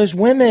as well as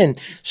women.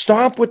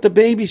 Stop with the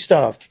baby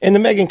stuff. And the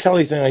Megyn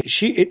Kelly thing,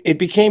 it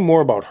became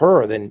more about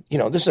her than,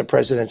 this is a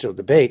presidential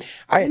debate.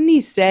 Didn't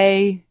he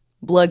say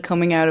blood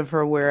coming out of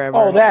her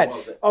wherever?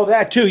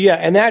 That too, yeah.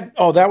 And that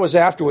was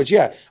afterwards,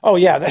 yeah. Oh,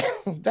 yeah,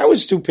 that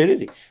was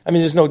stupidity. I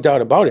mean, there's no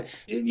doubt about it.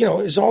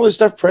 Is all this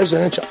stuff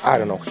presidential? I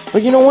don't know.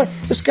 But you know what?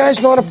 This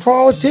guy's not a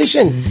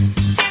politician.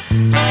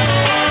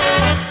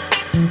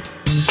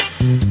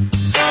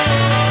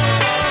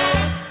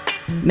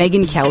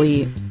 Megyn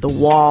Kelly, the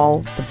wall,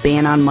 the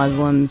ban on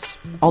Muslims,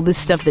 all this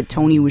stuff that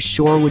Tony was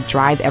sure would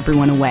drive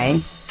everyone away.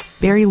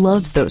 Barry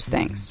loves those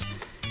things.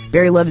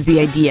 Barry loves the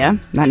idea,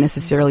 not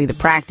necessarily the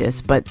practice,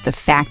 but the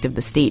fact of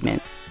the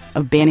statement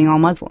of banning all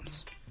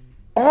Muslims.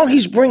 All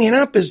he's bringing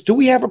up is, do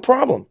we have a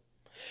problem?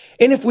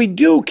 And if we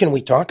do, can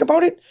we talk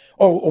about it?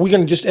 Or are we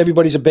going to just,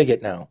 everybody's a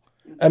bigot now?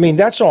 I mean,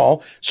 that's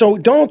all. So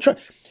Donald Trump,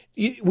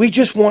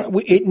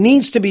 it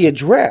needs to be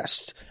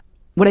addressed.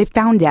 What I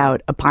found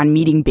out upon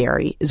meeting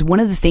Barry is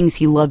one of the things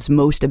he loves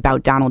most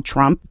about Donald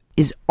Trump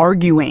is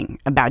arguing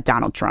about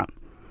Donald Trump.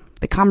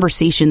 The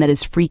conversation that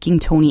is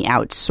freaking Tony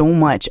out so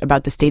much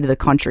about the state of the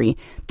country,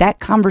 that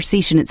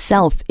conversation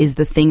itself is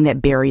the thing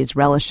that Barry is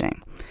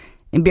relishing.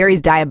 And Barry's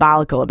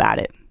diabolical about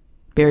it.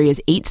 Barry has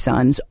 8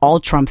 sons,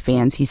 all Trump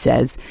fans, he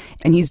says,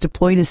 and he's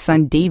deployed his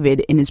son David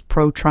in his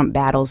pro-Trump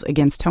battles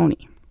against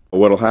Tony.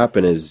 What'll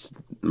happen is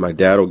my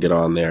dad will get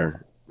on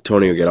there,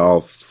 Tony will get all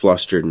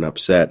flustered and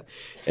upset,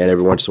 and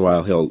every once in a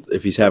while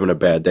if he's having a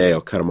bad day, I'll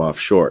cut him off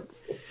short.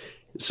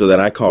 So then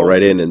I call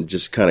right in and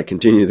just kind of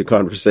continue the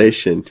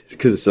conversation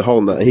because it's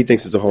he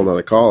thinks it's a whole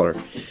nother caller,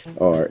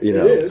 or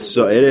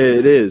so it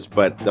is.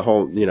 But the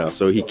whole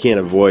so he can't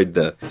avoid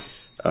the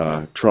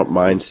Trump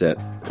mindset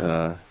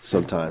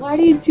sometimes. Why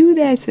do you do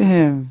that to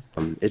him?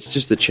 It's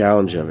just the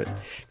challenge of it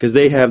because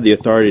they have the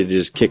authority to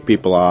just kick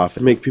people off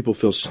and make people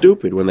feel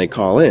stupid when they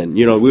call in.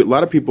 A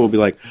lot of people will be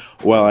like,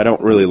 "Well, I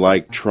don't really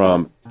like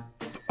Trump.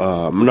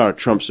 I'm not a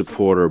Trump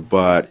supporter,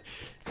 but."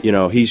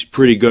 He's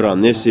pretty good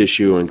on this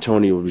issue, and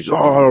Tony will just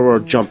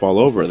jump all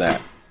over that.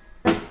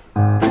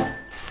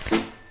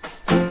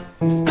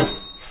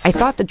 I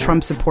thought the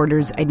Trump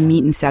supporters I'd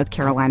meet in South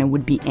Carolina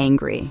would be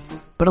angry,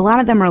 but a lot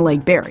of them are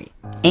like Barry,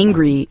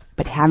 angry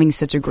but having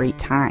such a great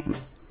time.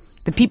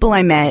 The people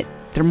I met,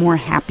 they're more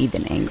happy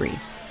than angry,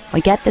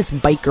 like at this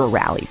biker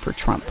rally for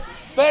Trump.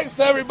 Thanks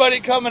to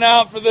everybody coming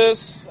out for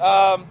this.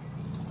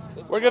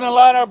 We're going to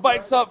line our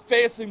bikes up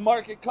facing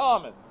Market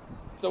Common.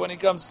 So when he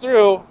comes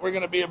through, we're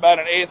going to be about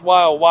an 1/8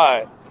 mile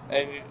wide,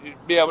 and you'll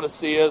be able to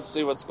see us,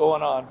 see what's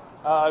going on.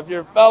 If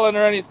you're a felon or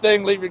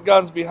anything, leave your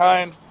guns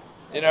behind.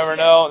 You never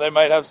know. They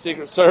might have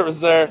Secret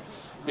Service there.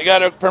 If you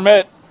got a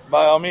permit,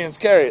 by all means,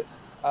 carry it.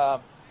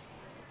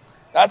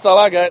 That's all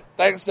I got.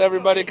 Thanks to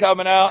everybody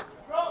coming out.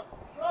 Trump,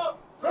 Trump,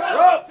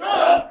 Trump,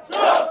 Trump,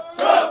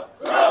 Trump,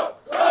 Trump,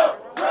 Trump,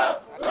 Trump,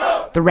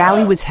 Trump. The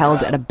rally was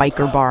held at a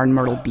biker bar in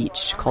Myrtle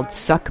Beach called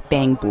Suck,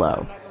 Bang,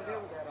 Blow.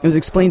 It was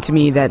explained to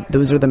me that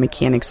those are the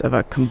mechanics of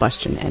a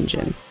combustion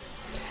engine.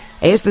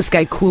 I asked this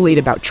guy Kool-Aid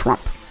about Trump,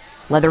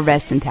 leather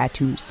vest and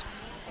tattoos.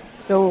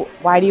 So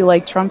why do you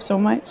like Trump so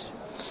much?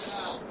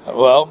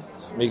 Well,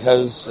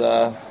 because,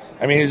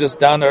 he's just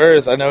down to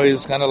earth. I know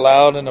he's kind of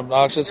loud and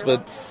obnoxious,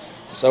 but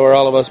so are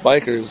all of us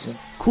bikers.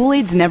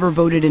 Kool-Aid's never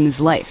voted in his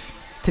life.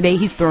 Today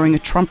he's throwing a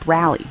Trump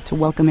rally to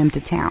welcome him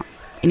to town,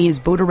 and he has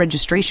voter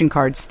registration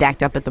cards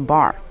stacked up at the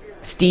bar.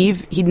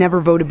 Steve, he'd never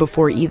voted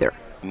before either.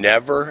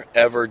 Never,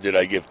 ever did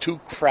I give two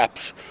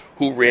craps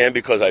who ran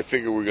because I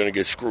figured we were going to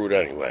get screwed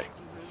anyway.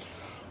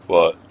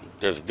 But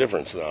there's a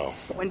difference now.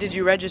 When did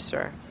you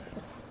register?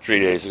 3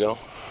 days ago.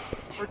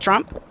 For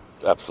Trump?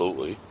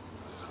 Absolutely.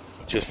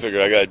 Just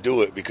figured I got to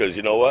do it because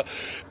you know what?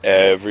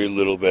 Every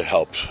little bit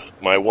helps.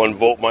 My one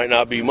vote might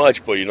not be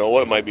much, but you know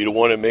what? It might be the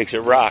one that makes it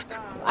rock.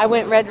 I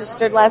went and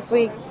registered last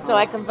week so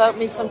I can vote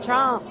me some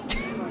Trump.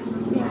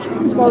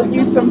 Vote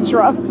you some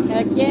Trump?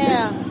 Heck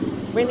yeah.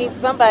 We need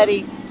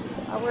somebody.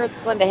 Where it's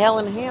going to hell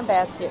in a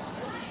handbasket.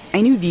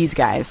 I knew these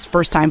guys,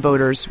 first-time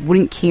voters,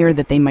 wouldn't care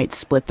that they might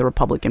split the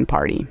Republican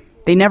Party.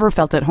 They never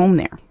felt at home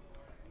there.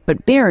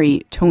 But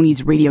Barry,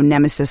 Tony's radio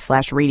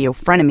nemesis/radio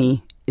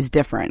frenemy, is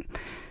different.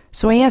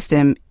 So I asked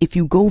him, if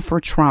you go for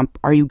Trump,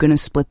 are you going to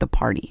split the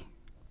party?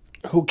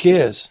 Who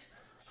cares?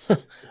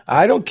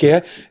 I don't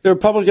care. The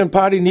Republican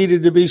Party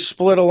needed to be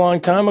split a long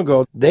time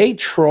ago. They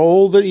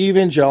trolled the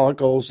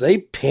evangelicals. They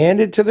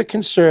pandered to the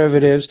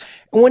conservatives.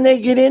 And when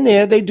they get in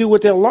there, they do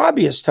what their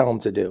lobbyists tell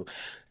them to do.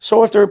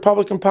 So if the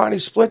Republican Party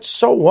splits,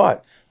 so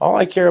what? All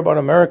I care about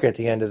America at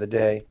the end of the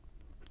day.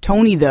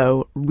 Tony,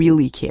 though,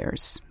 really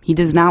cares. He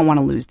does not want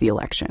to lose the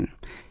election.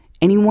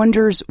 And he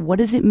wonders, what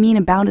does it mean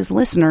about his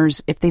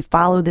listeners if they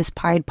follow this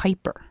Pied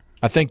Piper?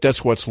 I think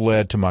that's what's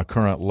led to my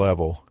current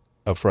level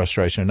of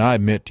frustration. And I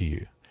admit to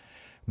you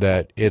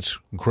that it's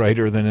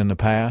greater than in the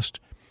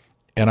past,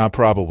 and I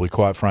probably,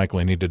 quite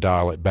frankly, need to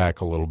dial it back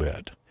a little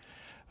bit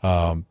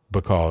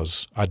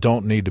because I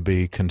don't need to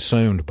be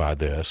consumed by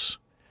this.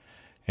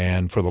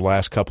 And for the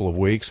last couple of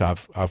weeks,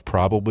 I've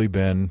probably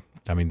been,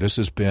 this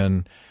has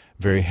been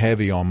very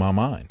heavy on my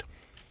mind.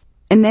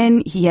 And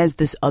then he has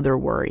this other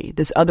worry,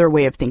 this other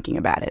way of thinking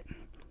about it.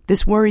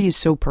 This worry is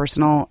so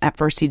personal, at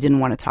first he didn't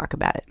want to talk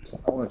about it.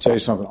 I want to tell you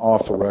something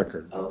off the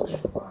record.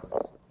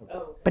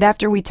 But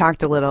after we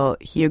talked a little,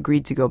 he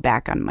agreed to go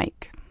back on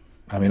mic.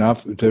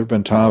 There have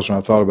been times when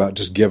I've thought about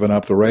just giving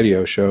up the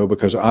radio show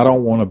because I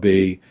don't want to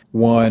be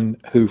one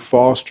who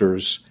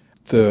fosters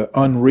the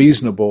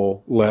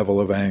unreasonable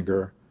level of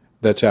anger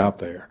that's out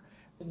there.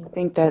 I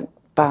think that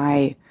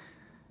by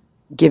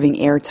giving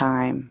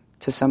airtime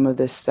to some of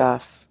this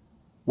stuff.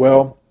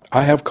 Well,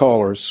 I have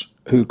callers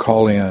who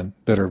call in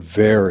that are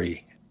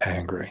very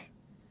angry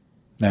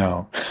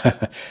now,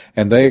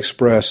 and they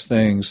express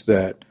things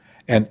that,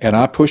 and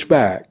I push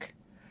back,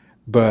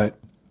 but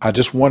I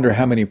just wonder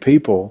how many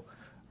people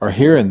are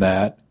hearing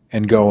that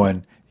and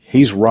going,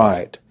 he's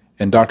right,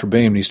 and Dr.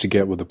 Beam needs to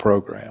get with the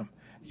program,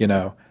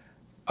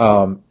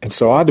 And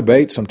so I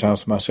debate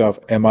sometimes with myself,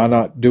 am I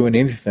not doing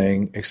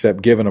anything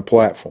except giving a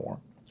platform?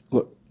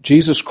 Look,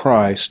 Jesus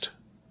Christ,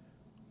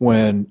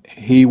 when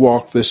he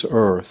walked this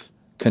earth,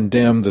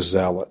 condemned the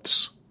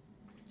zealots.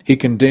 He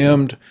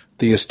condemned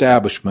the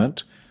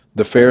establishment,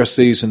 the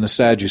Pharisees and the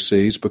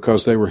Sadducees,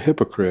 because they were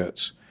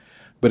hypocrites.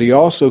 But he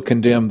also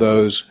condemned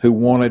those who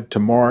wanted to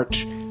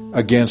march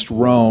against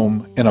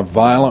Rome in a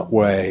violent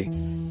way.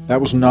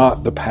 That was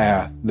not the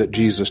path that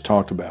Jesus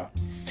talked about.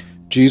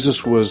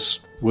 Jesus was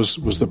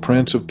the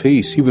Prince of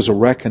Peace. He was a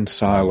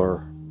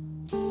reconciler.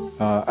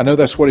 I know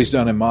that's what he's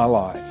done in my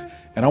life.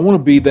 And I want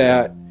to be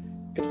that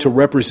to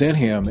represent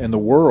him in the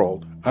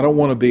world. I don't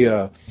want to be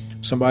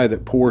somebody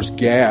that pours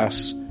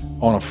gas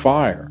on a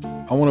fire.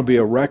 I want to be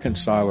a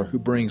reconciler who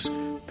brings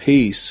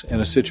peace in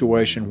a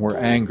situation where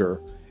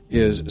anger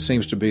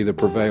seems to be the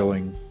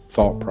prevailing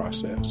thought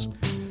process.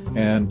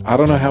 And I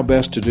don't know how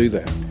best to do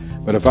that.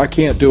 But if I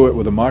can't do it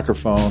with a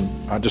microphone,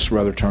 I'd just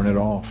rather turn it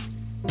off.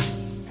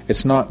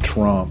 It's not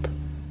Trump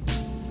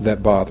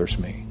that bothers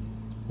me.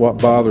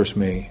 What bothers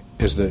me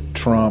is that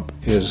Trump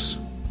is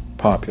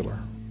popular.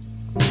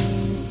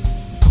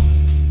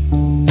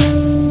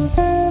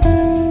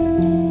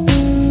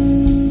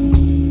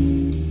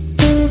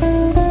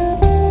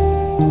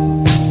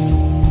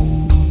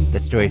 That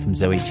story from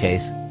Zoe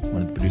Chase,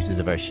 one of the producers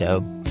of our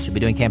show. She'll be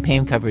doing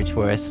campaign coverage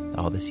for us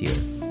all this year.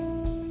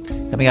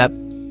 Coming up,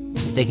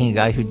 mistaking a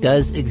guy who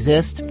does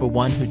exist for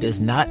one who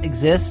does not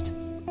exist.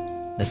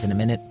 That's in a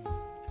minute.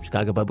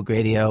 Chicago Public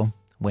Radio,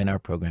 when our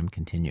program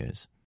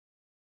continues.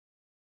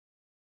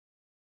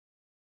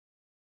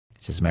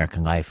 This is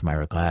American Life. I'm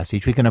Ira Glass.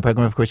 Each week on our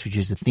program, of course, we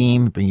choose a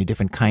theme, bring you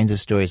different kinds of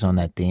stories on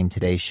that theme.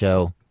 Today's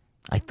show,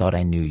 I Thought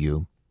I Knew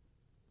You.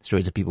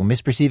 Stories of people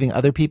misperceiving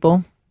other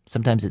people.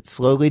 Sometimes it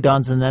slowly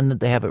dawns on them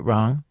that they have it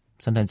wrong.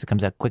 Sometimes it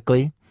comes out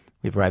quickly.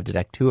 We've arrived at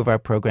Act 2 of our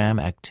program.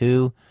 Act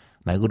 2,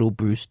 My Little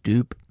Bruce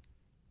Dupe.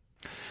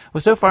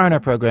 Well, so far in our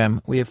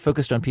program, we have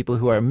focused on people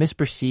who are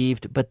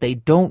misperceived, but they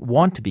don't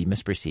want to be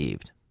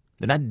misperceived.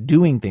 They're not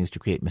doing things to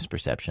create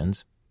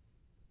misperceptions.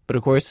 But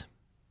of course,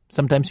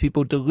 sometimes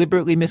people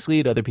deliberately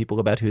mislead other people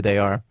about who they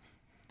are.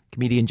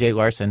 Comedian Jay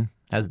Larson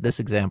has this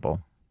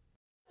example.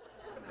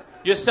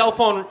 Your cell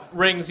phone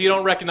rings, you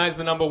don't recognize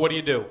the number, what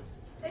do?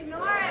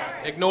 Ignore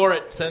it. Ignore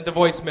it, send it to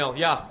voicemail.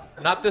 Yeah,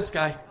 not this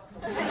guy.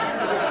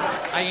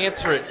 I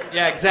answer it.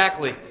 Yeah,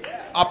 exactly.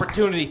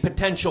 Opportunity,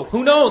 potential.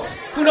 Who knows?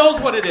 Who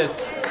knows what it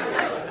is?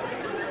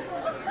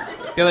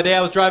 The other day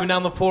I was driving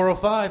down the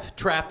 405,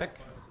 traffic.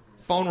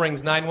 Phone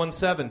rings,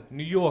 917,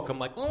 New York. I'm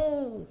like,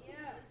 oh,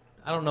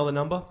 I don't know the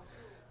number.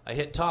 I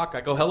hit talk.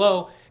 I go,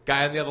 hello.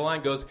 Guy on the other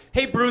line goes,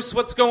 hey, Bruce,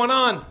 what's going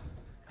on?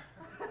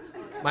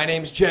 My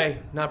name's Jay,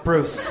 not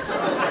Bruce.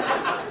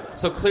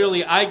 So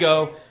clearly I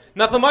go,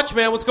 nothing much,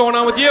 man. What's going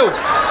on with you?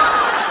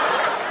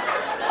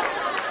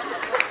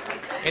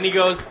 And he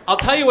goes, I'll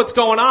tell you what's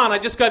going on. I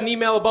just got an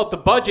email about the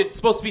budget. It's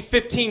supposed to be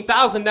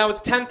 $15,000. Now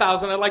it's $10,000.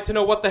 I'd like to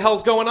know what the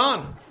hell's going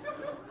on.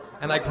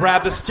 And I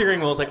grabbed the steering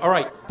wheel. I was like, all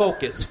right,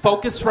 focus.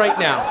 Focus right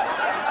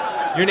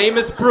now. Your name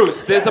is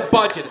Bruce. There's a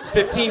budget. It's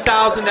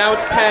 $15,000. Now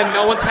it's $10,000.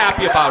 No one's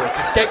happy about it.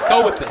 Just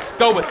go with this.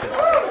 Go with this.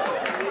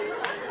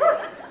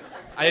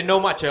 I didn't know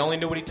much. I only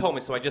knew what he told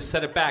me, so I just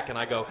said it back. And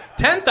I go,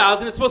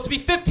 $10,000? It's supposed to be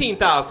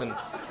 $15,000.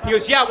 He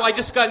goes, yeah, well, I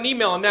just got an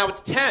email, and now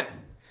it's $10,000.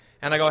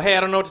 And I go, hey, I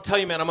don't know what to tell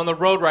you, man. I'm on the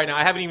road right now.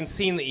 I haven't even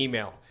seen the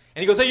email.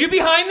 And he goes, are you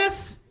behind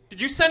this? Did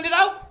you send it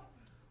out?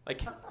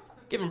 Like,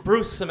 giving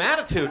Bruce some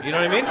attitude, you know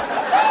what I mean?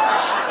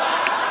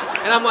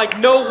 And I'm like,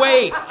 no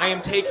way I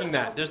am taking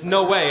that. There's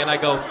no way. And I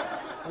go,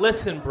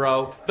 listen,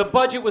 bro, the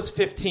budget was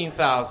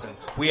 $15,000.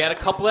 We had a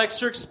couple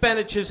extra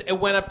expenditures. It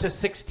went up to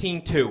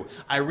 $16,200.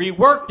 I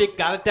reworked it,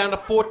 got it down to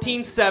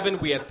 $14,700.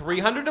 We had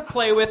 $300 to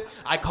play with.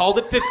 I called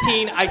it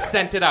 $15,000. I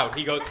sent it out.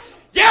 He goes,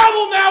 yeah,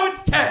 well, now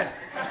it's $10,000.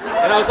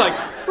 And I was like,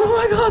 oh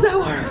my God, that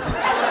worked.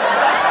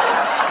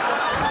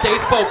 Stay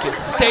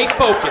focused. Stay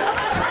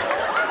focused.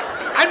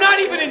 I'm not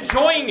even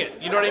enjoying it.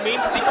 You know what I mean?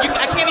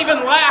 I can't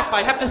even laugh.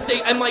 I have to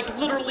stay. I'm like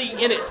literally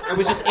in it. I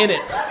was just in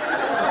it.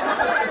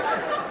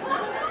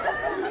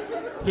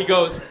 He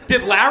goes,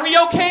 did Larry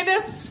okay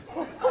this?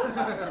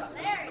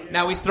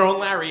 Now he's throwing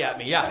Larry at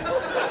me,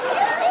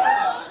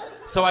 yeah.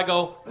 So I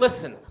go,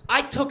 listen,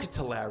 I took it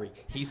to Larry.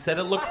 He said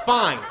it looked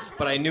fine,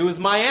 but I knew it was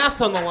my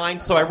ass on the line,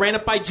 so I ran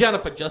it by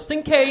Jennifer just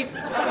in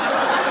case.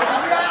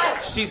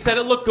 She said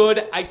it looked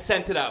good. I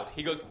sent it out.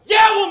 He goes,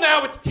 yeah, well,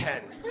 now it's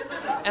 10.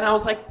 And I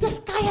was like, this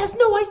guy has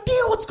no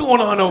idea what's going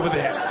on over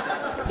there.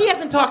 He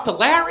hasn't talked to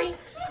Larry.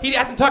 He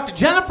hasn't talked to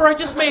Jennifer. I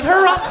just made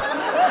her up.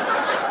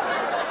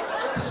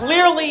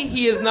 Clearly,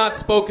 he has not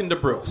spoken to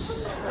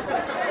Bruce.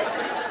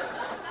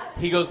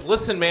 He goes,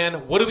 listen,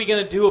 man, what are we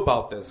going to do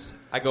about this?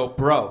 I go,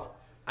 bro,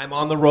 I'm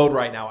on the road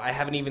right now. I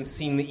haven't even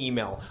seen the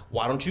email.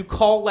 Why don't you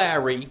call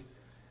Larry,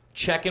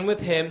 check in with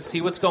him,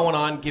 see what's going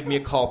on, give me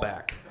a call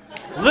back.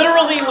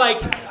 Literally,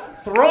 like,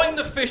 throwing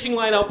the fishing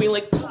line out, being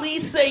like,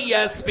 please say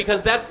yes,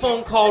 because that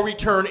phone call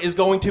return is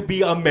going to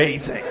be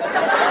amazing.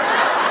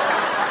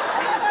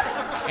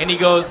 And he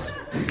goes,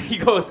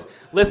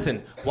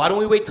 listen, why don't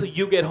we wait till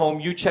you get home,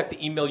 you check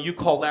the email, you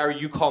call Larry,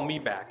 you call me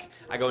back.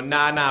 I go,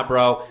 nah,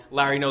 bro.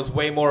 Larry knows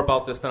way more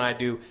about this than I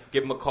do.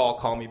 Give him a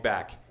call me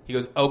back. He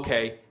goes,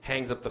 okay,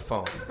 hangs up the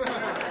phone.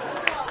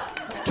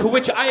 To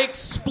which I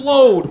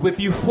explode with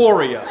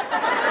euphoria.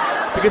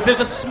 Because there's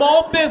a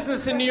small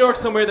business in New York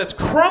somewhere that's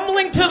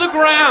crumbling to the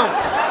ground.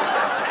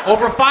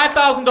 Over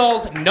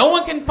 $5,000. No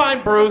one can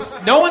find Bruce.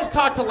 No one's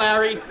talked to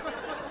Larry.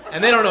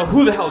 And they don't know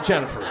who the hell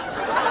Jennifer is.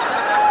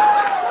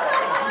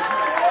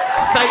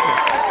 Excitement.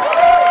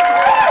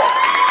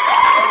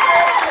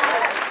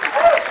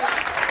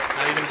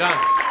 Not even done.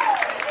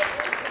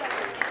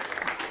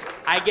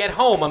 I get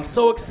home. I'm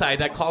so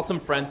excited. I call some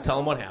friends, tell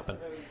them what happened.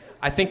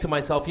 I think to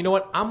myself, you know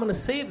what? I'm going to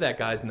save that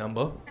guy's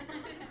number.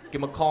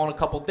 Give him a call in a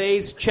couple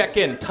days. Check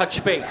in.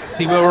 Touch base.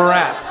 See where we're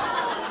at.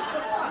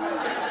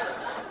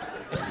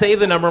 I save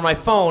the number on my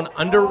phone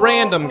under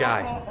random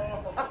guy.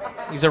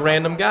 He's a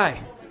random guy.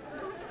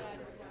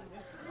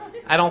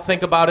 I don't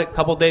think about it. A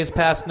couple days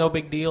pass. No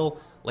big deal.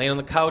 Laying on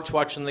the couch,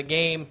 watching the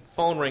game.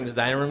 Phone rings.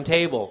 Dining room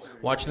table.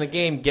 Watching the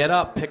game. Get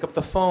up. Pick up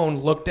the phone.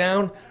 Look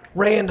down.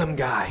 Random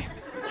guy.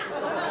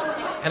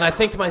 And I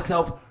think to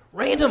myself,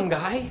 random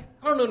guy?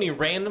 I don't know any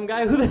random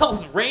guy. Who the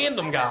hell's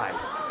random guy?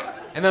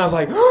 And then I was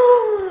like,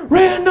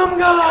 random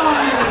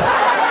guy!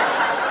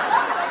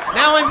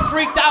 Now I'm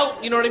freaked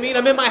out, you know what I mean?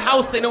 I'm in my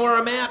house, they know where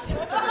I'm at.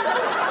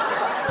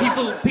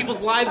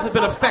 People's lives have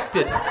been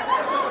affected.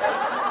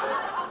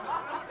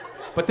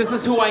 But this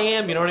is who I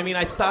am, you know what I mean?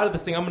 I started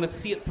this thing, I'm going to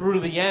see it through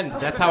to the end.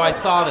 That's how I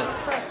saw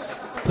this.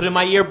 Put in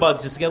my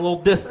earbuds, just get a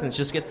little distance,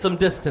 just get some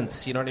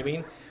distance, you know what I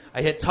mean?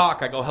 I hit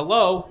talk, I go,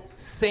 hello,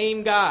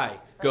 same guy.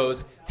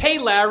 Goes, hey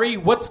Larry,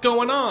 what's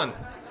going on?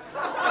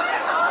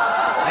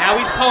 Now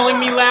he's calling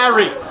me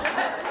Larry.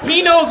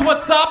 He knows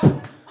what's up,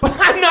 but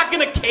I'm not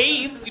going to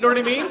cave, you know what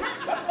I mean?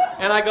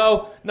 And I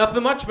go,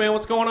 nothing much, man,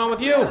 what's going on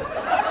with you?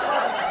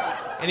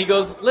 And he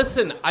goes,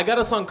 listen, I got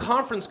us on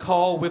conference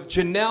call with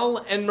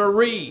Janelle and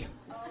Marie.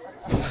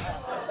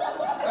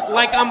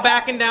 Like I'm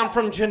backing down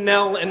from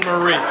Janelle and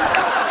Marie.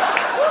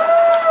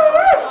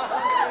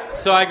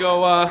 So I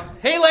go,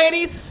 hey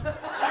ladies.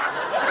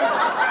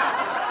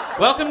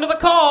 Welcome to the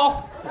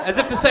call. As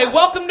if to say,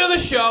 welcome to the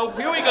show.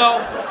 Here we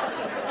go.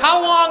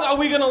 How long are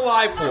we going to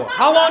lie for?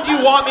 How long do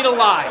you want me to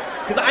lie?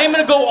 Because I am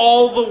going to go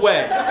all the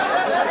way.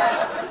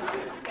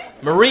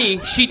 Marie,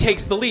 she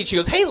takes the lead. She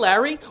goes, hey,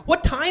 Larry,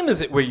 what time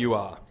is it where you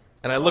are?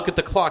 And I look at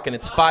the clock, and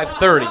it's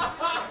 5:30.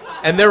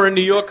 And they're a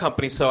New York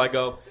company, so I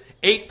go,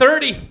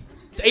 8:30.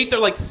 It's 8:30,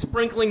 like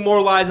sprinkling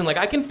more lies, and like,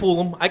 I can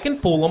fool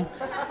them.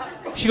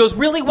 She goes,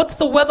 really? What's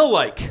the weather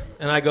like?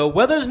 And I go,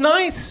 weather is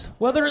nice.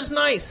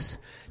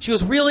 She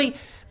goes, really?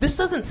 This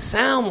doesn't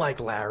sound like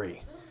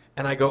Larry.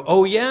 And I go,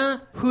 oh, yeah?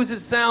 Who's it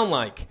sound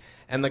like?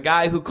 And the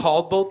guy who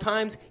called both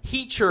times,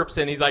 he chirps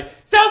in. He's like,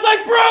 sounds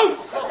like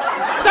Bruce!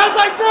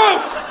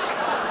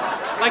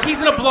 Like he's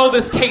going to blow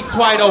this case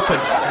wide open, you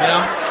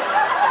know?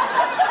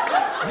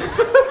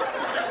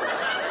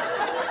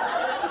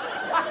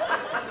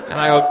 And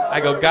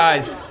I go,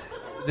 guys,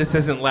 this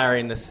isn't Larry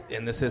and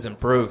this isn't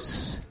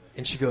Bruce.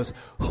 And she goes,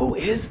 who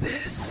is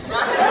this?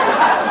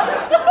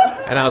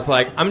 And I was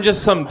like, I'm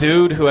just some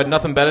dude who had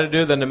nothing better to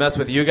do than to mess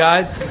with you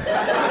guys.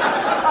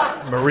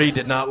 Marie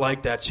did not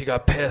like that. She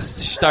got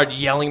pissed. She started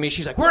yelling at me.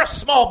 She's like, we're a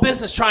small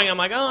business trying. I'm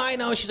like, oh, I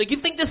know. She's like, you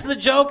think this is a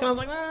joke? And I was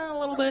like, a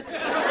little bit.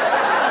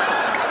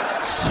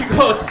 She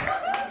goes,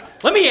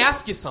 let me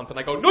ask you something.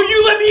 I go, no,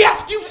 you let me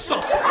ask you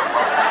something.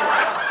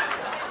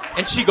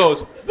 And she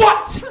goes,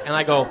 what? And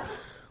I go,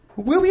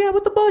 where we at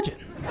with the budget?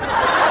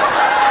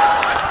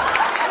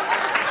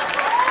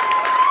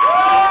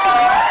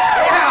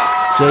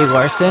 Jay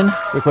Larson,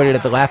 recorded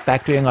at the Laugh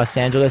Factory in Los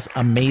Angeles.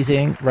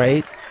 Amazing,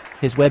 right?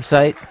 His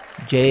website,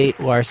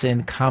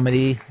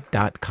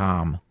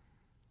 jlarsoncomedy.com.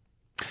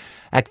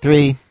 Act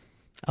 3,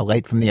 A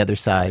Light from the Other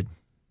Side.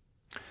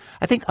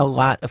 I think a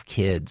lot of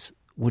kids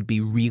would be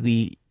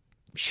really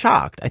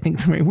shocked. I think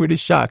the right word is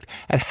shocked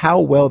at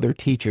how well their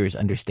teachers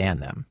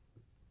understand them.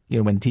 You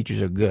know, when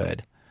teachers are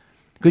good.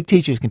 Good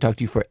teachers can talk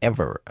to you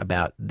forever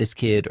about this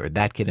kid or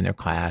that kid in their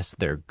class,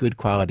 their good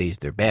qualities,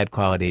 their bad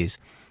qualities.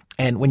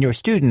 And when you're a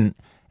student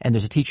and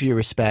there's a teacher you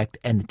respect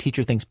and the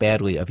teacher thinks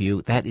badly of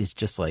you, that is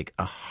just like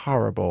a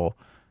horrible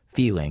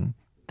feeling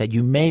that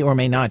you may or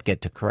may not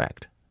get to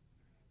correct.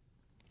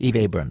 Eve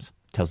Abrams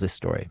tells this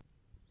story.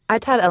 I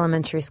taught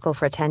elementary school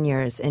for 10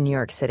 years in New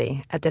York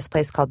City at this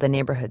place called the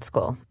Neighborhood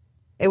School.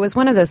 It was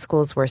one of those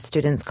schools where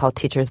students call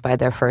teachers by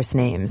their first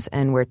names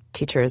and where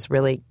teachers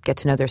really get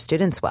to know their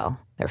students well,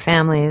 their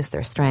families,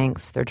 their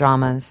strengths, their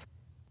dramas.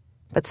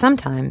 But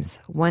sometimes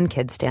one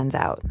kid stands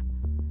out.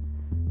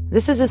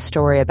 This is a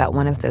story about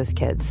one of those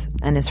kids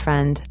and his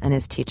friend and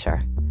his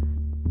teacher.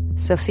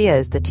 Sophia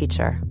is the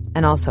teacher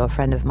and also a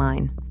friend of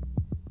mine.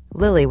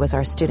 Lily was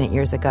our student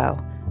years ago.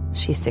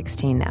 She's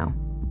 16 now.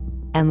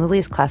 And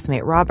Lily's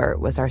classmate Robert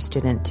was our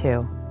student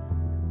too.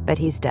 But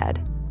he's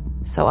dead.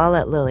 So I'll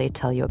let Lily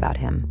tell you about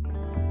him.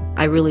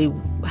 I really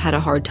had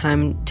a hard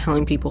time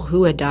telling people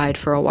who had died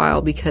for a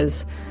while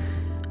because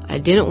I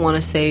didn't want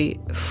to say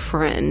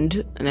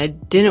friend, and I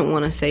didn't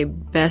want to say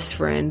best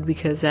friend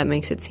because that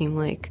makes it seem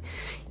like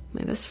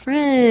my best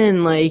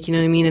friend, like, you know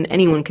what I mean? And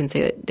anyone can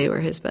say that they were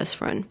his best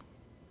friend.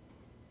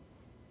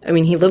 I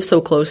mean, he lived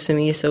so close to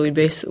me, so we'd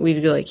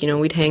like, you know,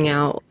 we'd hang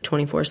out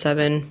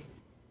 24/7.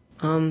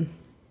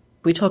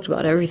 We talked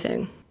about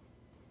everything.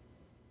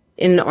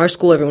 In our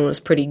school, everyone was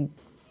pretty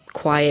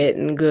quiet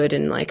and good,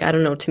 and like, I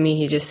don't know, to me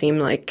he just seemed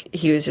like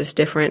he was just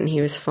different and he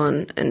was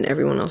fun and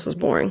everyone else was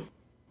boring.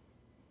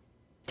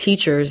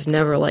 Teachers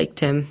never liked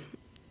him.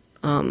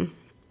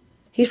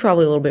 He's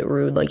probably a little bit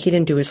rude, like he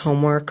didn't do his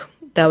homework.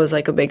 That was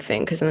like a big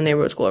thing because in the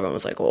neighborhood school everyone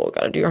was like, well,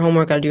 gotta do your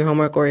homework,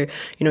 or you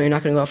know, you're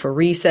not gonna go out for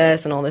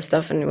recess and all this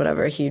stuff and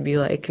whatever. He'd be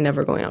like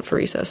never going out for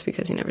recess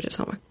because he never did his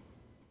homework.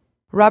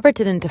 Robert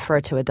didn't defer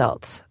to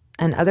adults,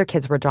 and other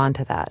kids were drawn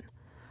to that.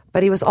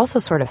 But he was also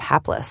sort of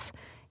hapless.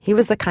 He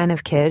was the kind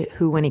of kid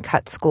who, when he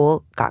cut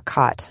school, got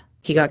caught.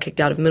 He got kicked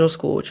out of middle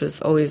school, which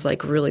was always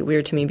like really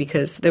weird to me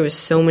because there was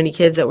so many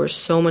kids that were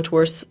so much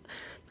worse.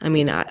 I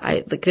mean,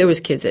 I like there was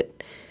kids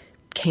that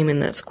came in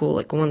that school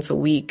like once a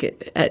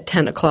week at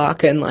 10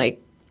 o'clock and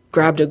like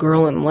grabbed a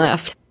girl and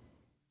left.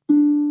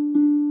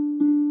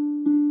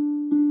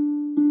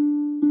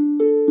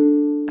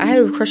 I had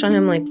a crush on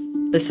him like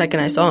the second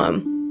I saw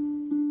him.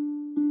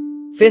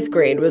 5th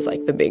grade was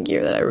like the big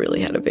year that I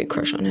really had a big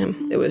crush on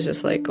him. It was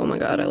just like, oh my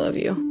God, I love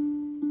you.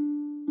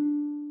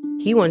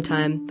 He one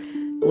time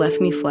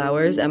left me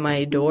flowers at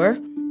my door.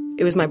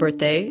 It was my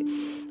birthday,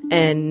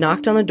 and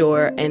knocked on the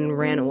door and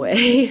ran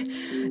away.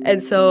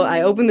 And so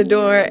I opened the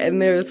door and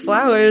there was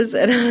flowers,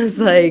 and I was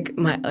like,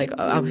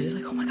 I was just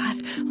like, oh my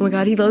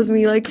God, he loves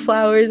me, like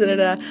flowers, da,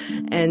 da, da.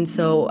 And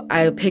so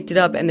I picked it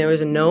up and there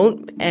was a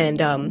note,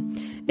 and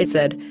it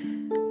said,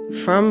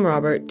 from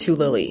Robert to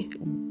Lily,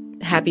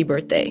 happy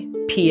birthday.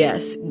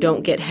 P.S.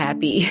 Don't get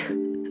happy.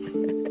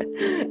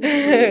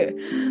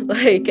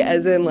 Like,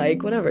 as in,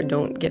 like, whatever,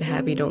 don't get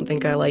happy, don't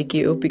think I like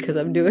you because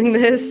I'm doing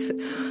this.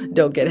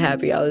 Don't get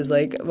happy. I was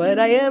like, but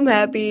I am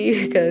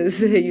happy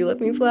because you left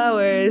me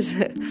flowers.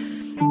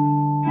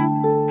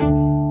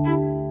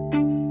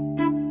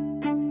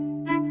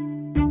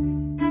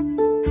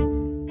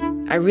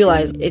 I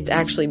realized it's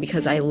actually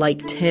because I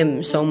liked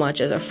him so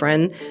much as a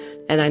friend,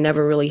 and I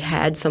never really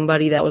had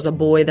somebody that was a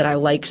boy that I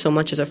liked so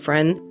much as a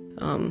friend.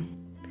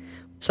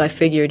 So I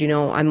figured, you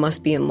know, I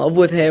must be in love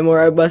with him,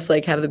 or I must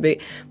like have the big,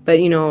 but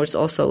you know, it's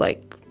also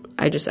like,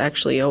 I just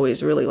actually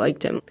always really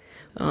liked him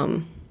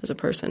as a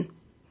person.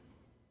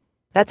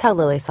 That's how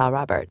Lily saw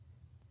Robert.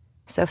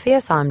 Sophia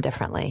saw him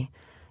differently.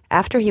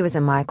 After he was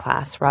in my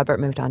class, Robert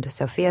moved on to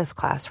Sophia's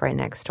class right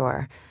next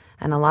door,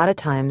 and a lot of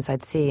times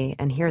I'd see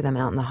and hear them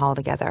out in the hall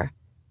together.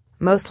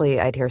 Mostly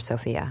I'd hear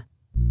Sophia.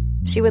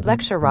 She would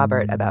lecture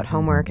Robert about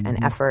homework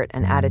and effort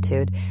and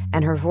attitude,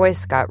 and her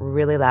voice got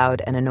really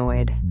loud and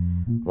annoyed.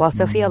 While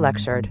Sophia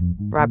lectured,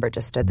 Robert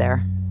just stood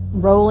there.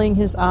 Rolling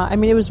his eye. I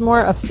mean, it was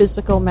more a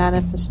physical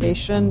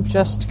manifestation,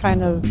 just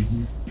kind of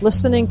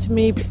listening to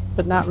me,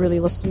 but not really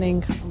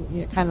listening,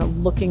 kind of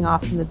looking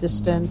off in the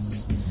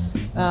distance.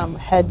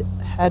 Head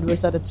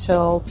was at a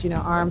tilt,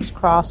 arms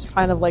crossed,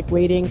 kind of like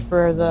waiting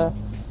for the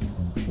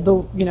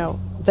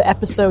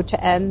episode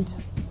to end.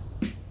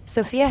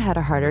 Sophia had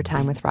a harder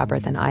time with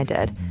Robert than I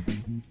did.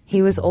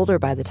 He was older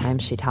by the time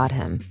she taught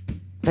him,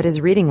 but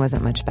his reading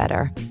wasn't much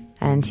better,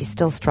 and he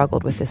still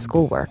struggled with his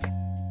schoolwork.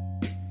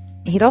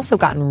 He'd also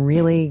gotten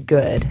really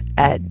good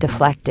at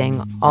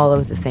deflecting all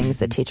of the things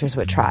that teachers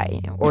would try,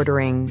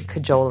 ordering,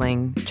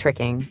 cajoling,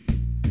 tricking.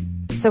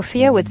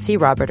 Sophia would see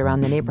Robert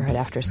around the neighborhood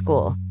after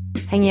school,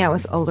 hanging out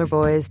with older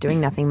boys, doing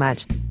nothing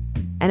much,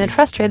 and it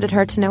frustrated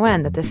her to no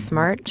end that this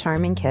smart,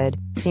 charming kid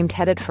seemed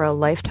headed for a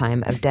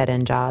lifetime of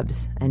dead-end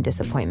jobs and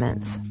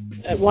disappointments.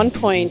 At one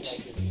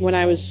point, when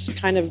I was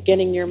kind of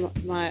getting near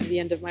the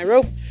end of my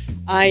rope,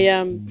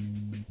 I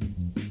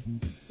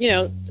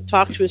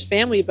talked to his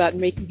family about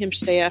making him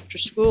stay after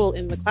school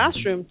in the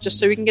classroom just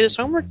so he can get his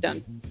homework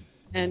done.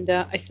 And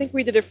I think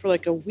we did it for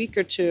like a week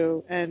or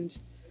two, and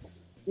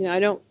I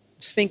don't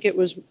think it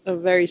was a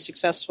very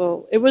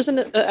successful. It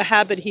wasn't a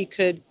habit he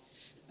could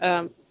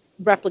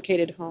replicate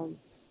at home.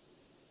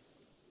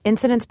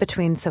 Incidents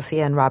between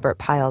Sophia and Robert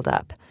piled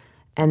up,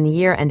 and the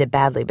year ended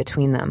badly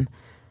between them.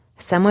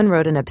 Someone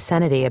wrote an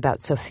obscenity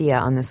about Sophia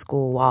on the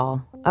school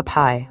wall, up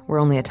high, where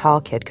only a tall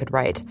kid could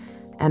write,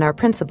 and our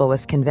principal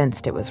was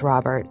convinced it was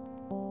Robert.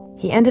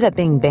 He ended up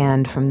being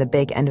banned from the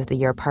big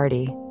end-of-the-year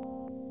party.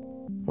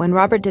 When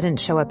Robert didn't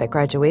show up at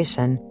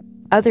graduation,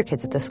 other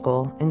kids at the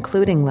school,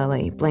 including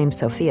Lily, blamed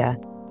Sophia,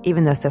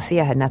 even though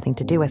Sophia had nothing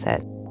to do with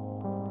it.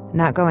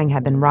 Not going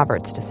had been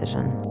Robert's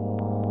decision.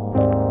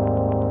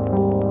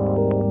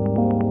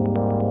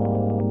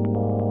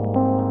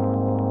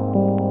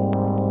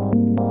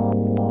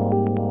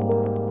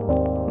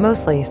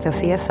 Mostly,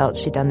 Sophia felt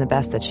she'd done the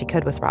best that she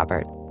could with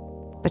Robert,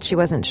 but she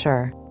wasn't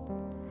sure.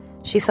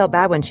 She felt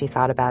bad when she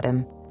thought about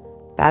him,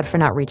 bad for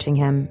not reaching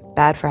him,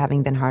 bad for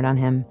having been hard on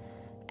him,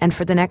 and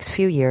for the next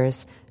few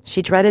years,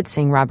 she dreaded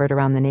seeing Robert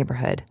around the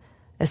neighborhood,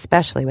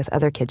 especially with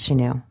other kids she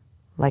knew,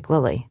 like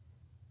Lily.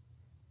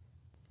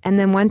 And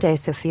then one day,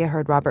 Sophia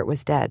heard Robert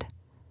was dead,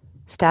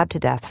 stabbed to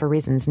death for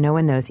reasons no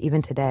one knows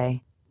even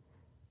today.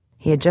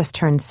 He had just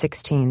turned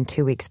 16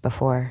 2 weeks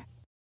before.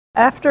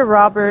 After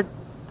Robert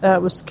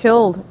was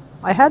killed,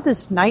 I had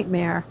this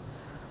nightmare.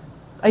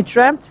 I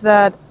dreamt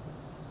that,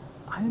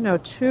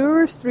 2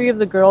 or 3 of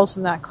the girls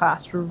in that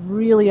class were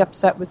really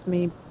upset with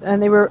me,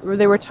 and they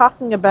were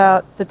talking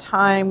about the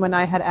time when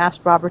I had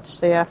asked Robert to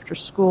stay after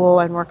school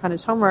and work on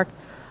his homework.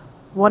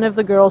 One of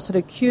the girls had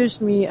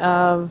accused me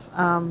of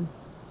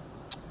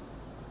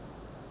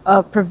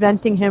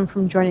preventing him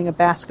from joining a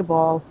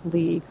basketball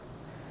league,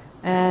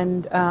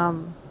 and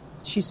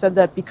she said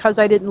that because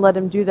I didn't let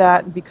him do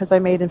that and because I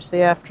made him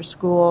stay after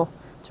school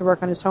to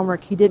work on his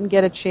homework, he didn't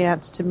get a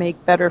chance to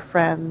make better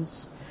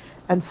friends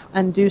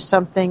and do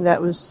something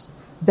that was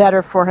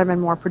better for him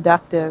and more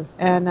productive.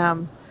 And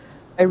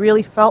I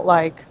really felt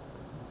like,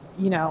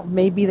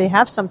 maybe they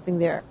have something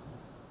there.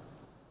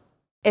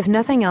 If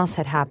nothing else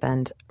had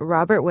happened,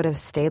 Robert would have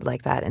stayed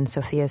like that in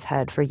Sophia's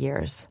head for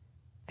years.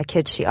 A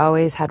kid she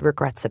always had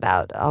regrets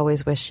about,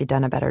 always wished she'd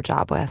done a better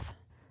job with.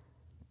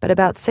 But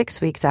about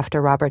 6 weeks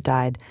after Robert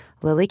died,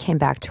 Lily came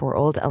back to her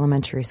old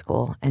elementary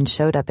school and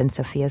showed up in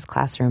Sophia's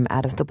classroom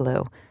out of the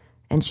blue,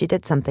 and she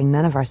did something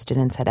none of our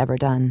students had ever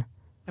done.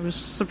 I was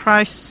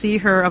surprised to see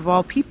her, of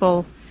all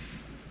people,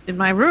 in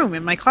my room,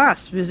 in my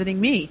class,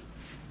 visiting me.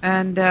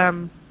 And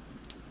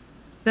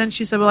then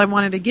she said, well, I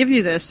wanted to give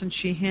you this, and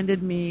she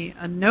handed me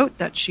a note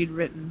that she'd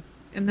written.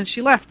 And then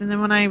she left. And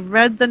then when I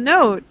read the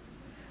note,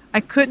 I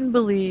just couldn't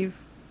believe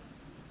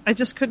I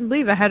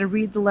had to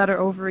read the letter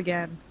over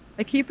again.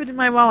 I keep it in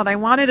my wallet. I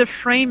wanted to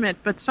frame it,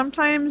 but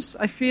sometimes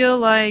I feel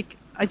like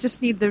I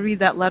just need to read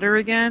that letter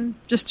again,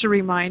 just to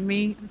remind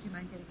me. Would you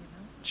mind getting a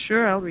note?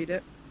 Sure, I'll read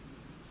it.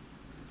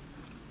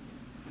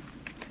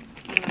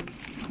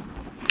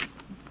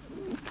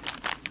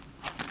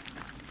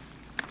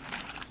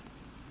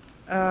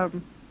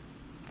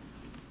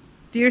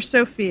 Dear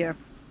Sophia,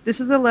 this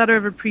is a letter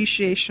of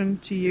appreciation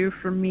to you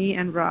from me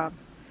and Rob.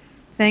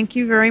 Thank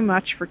you very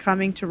much for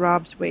coming to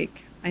Rob's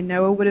wake. I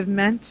know it would have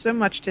meant so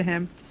much to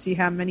him to see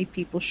how many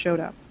people showed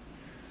up.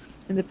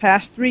 In the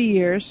past 4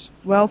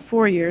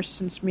 years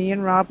since me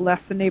and Rob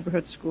left the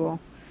neighborhood school,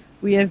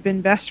 we have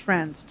been best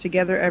friends,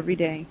 together every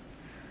day.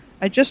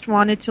 I just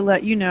wanted to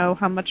let you know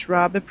how much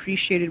Rob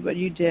appreciated what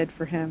you did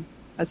for him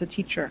as a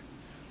teacher.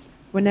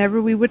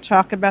 Whenever we would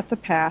talk about the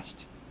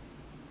past,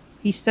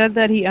 He said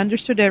that he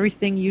understood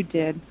everything you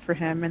did for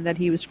him and that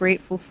he was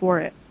grateful for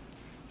it.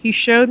 He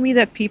showed me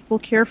that people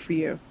care for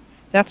you.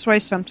 That's why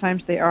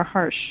sometimes they are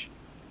harsh.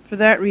 For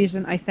that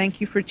reason, I thank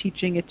you for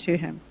teaching it to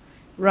him.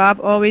 Rob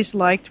always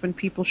liked when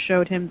people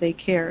showed him they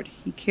cared.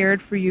 He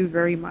cared for you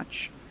very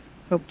much.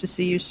 Hope to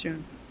see you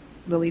soon.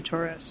 Lily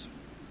Torres.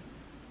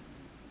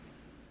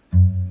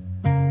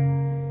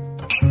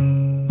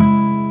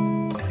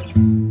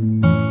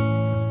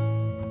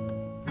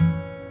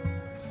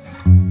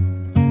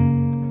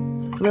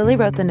 Lily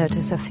wrote the note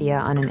to Sophia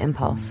on an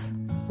impulse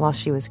while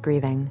she was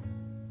grieving.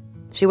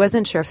 She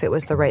wasn't sure if it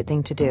was the right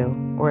thing to do,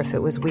 or if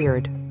it was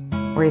weird,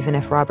 or even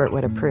if Robert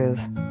would approve.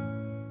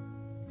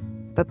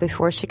 But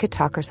before she could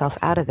talk herself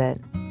out of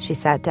it, she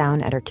sat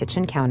down at her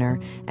kitchen counter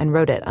and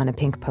wrote it on a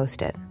pink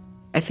Post-it.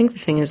 I think the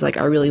thing is,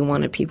 I really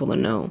wanted people to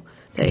know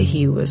that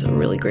he was a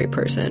really great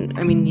person.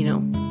 I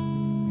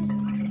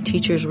mean,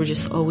 teachers were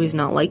just always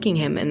not liking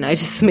him, and I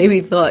just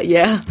maybe thought,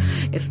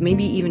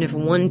 even if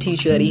one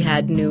teacher that he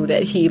had knew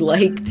that he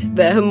liked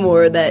them,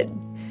 or that,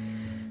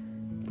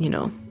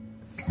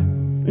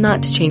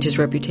 not to change his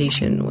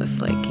reputation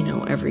with,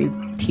 every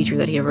teacher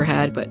that he ever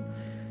had, but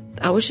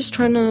I was just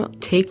trying to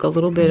take a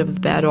little bit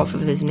of bad off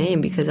of his name,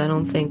 because I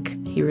don't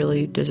think he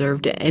really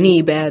deserved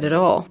any bad at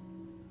all.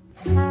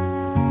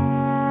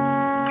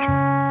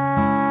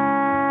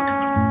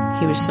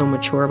 He was so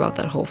mature about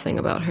that whole thing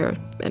about her,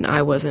 and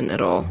I wasn't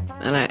at all.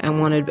 And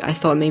I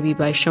thought maybe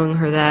by showing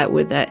her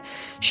that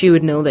she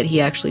would know that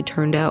he actually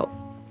turned out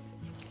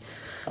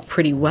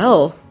pretty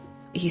well.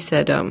 He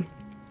said, I'm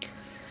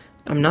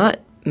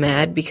not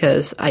mad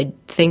because I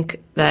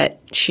think that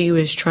she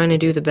was trying to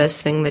do the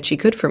best thing that she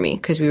could for me,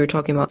 because we were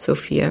talking about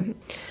Sophia.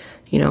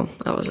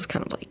 I was just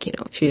kind of like,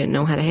 she didn't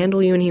know how to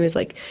handle you, and he's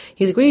like,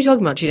 what are you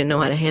talking about? She didn't know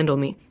how to handle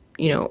me.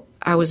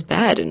 I was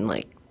bad, and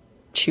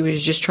she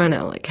was just trying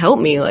to help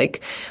me,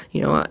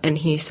 and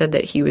he said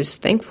that he was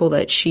thankful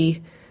that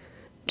she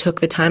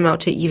took the time out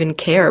to even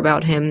care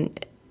about him,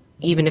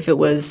 even if it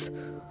was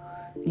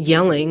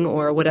yelling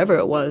or whatever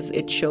it was.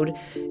 It showed,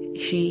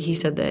 he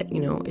said that,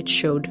 it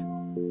showed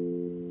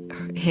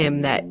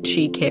him that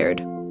she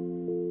cared.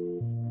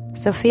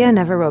 Sophia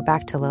never wrote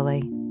back to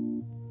Lily.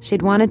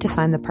 She'd wanted to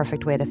find the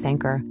perfect way to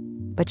thank her,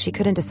 but she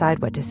couldn't decide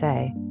what to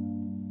say.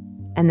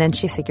 And then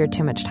she figured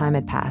too much time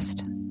had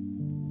passed.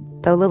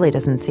 Though Lily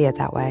doesn't see it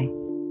that way.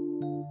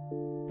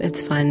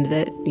 It's fine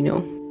that,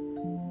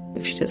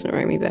 if she doesn't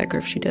write me back, or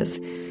if she does,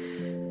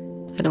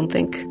 I don't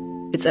think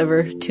it's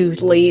ever too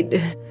late.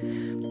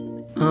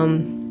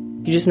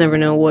 You just never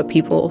know what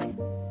people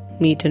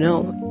need to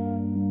know.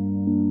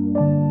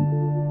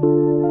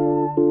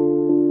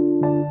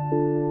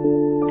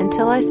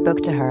 Until I spoke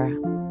to her,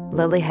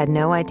 Lily had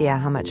no idea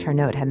how much her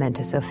note had meant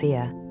to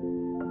Sophia.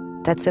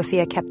 That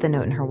Sophia kept the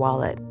note in her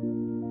wallet.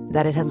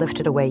 That it had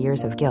lifted away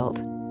years of guilt.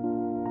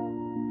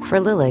 For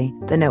Lily,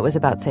 the note was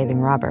about saving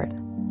Robert,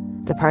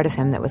 the part of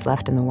him that was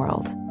left in the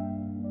world.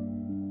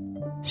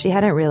 She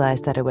hadn't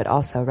realized that it would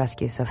also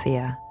rescue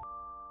Sophia.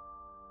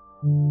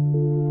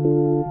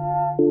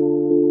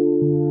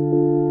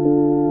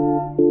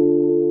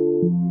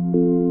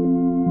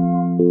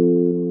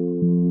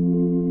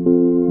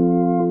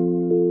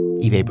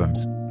 Eve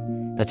Abrams.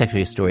 That's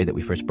actually a story that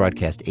we first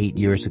broadcast 8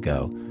 years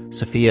ago.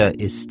 Sophia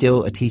is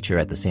still a teacher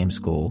at the same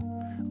school.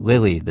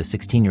 Lily, the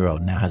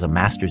 16-year-old, now has a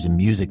master's in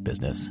music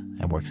business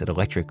and works at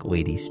Electric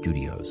Lady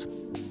Studios.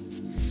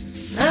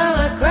 Now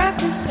I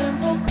cracked a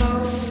simple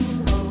code.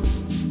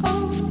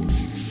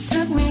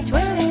 Took me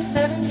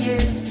 27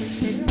 years to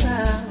figure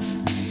out.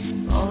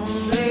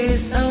 Only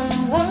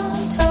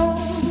someone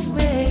told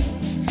me.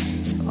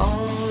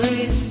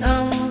 Only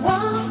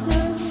someone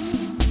knew.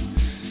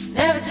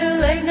 Never too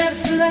late, never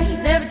too late,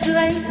 never too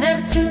late,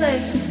 never too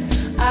late.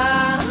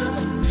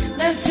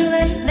 Never too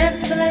late, never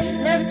too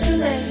late, never too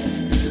late.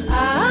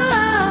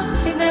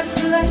 Never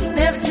too late,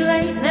 never too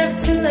late, never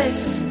too late.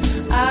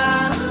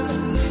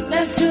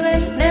 Never too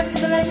late, never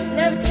too late,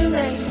 never too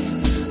late.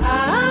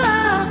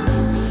 Now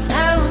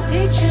I'm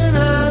teaching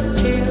all the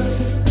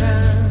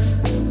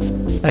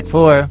children. Act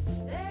 4.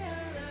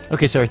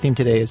 Okay, so our theme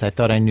today is I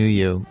Thought I Knew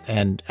You,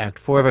 and Act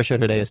 4 of our show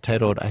today is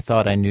titled I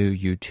Thought I Knew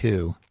You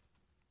Too.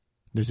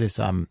 There's this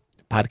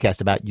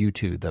podcast about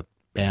U2, the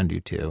band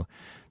U2,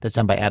 that's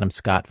done by Adam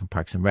Scott from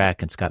Parks and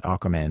Rec and Scott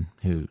Aukerman,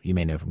 who you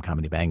may know from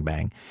Comedy Bang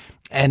Bang.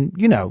 And,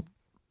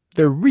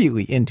 they're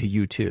really into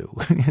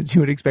U2, as you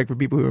would expect for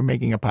people who are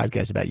making a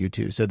podcast about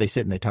U2. So they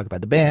sit and they talk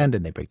about the band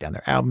and they break down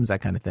their albums,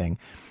 that kind of thing.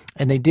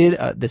 And they did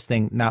this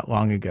thing not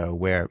long ago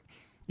where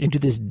into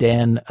this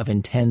den of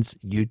intense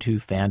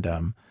U2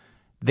 fandom,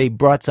 they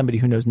brought somebody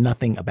who knows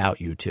nothing about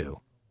U2,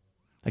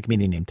 a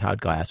comedian named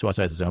Todd Glass, who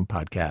also has his own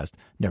podcast,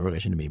 no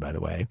relation to me, by the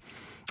way.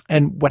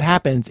 And what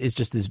happens is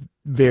just this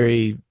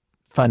very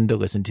fun to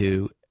listen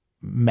to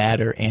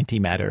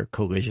matter-antimatter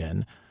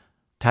collision.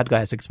 Todd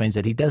Glass explains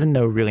that he doesn't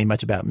know really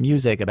much about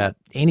music, about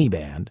any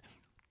band.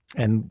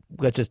 And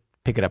let's just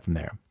pick it up from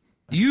there.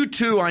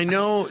 U2, I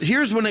know.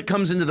 Here's when it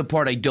comes into the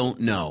part I don't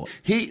know.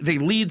 The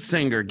lead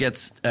singer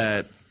gets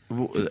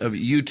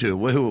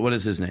U2. What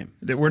is his name?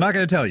 We're not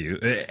going to tell you.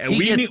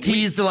 He gets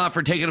teased a lot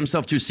for taking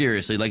himself too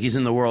seriously, like he's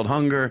in the World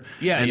Hunger.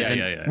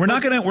 Yeah. We're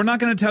not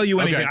going to tell you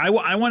anything. Okay.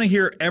 I want to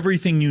hear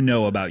everything you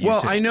know about U2.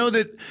 Well, I know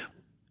that.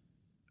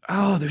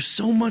 Oh, there's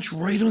so much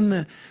right on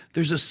the.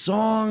 There's a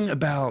song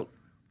about.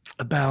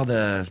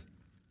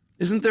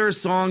 Isn't there a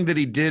song that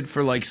he did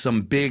for like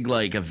some big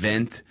like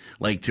event,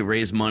 like to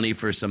raise money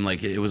for some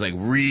like it was like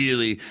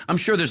really? I'm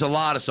sure there's a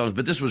lot of songs,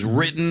 but this was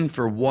written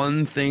for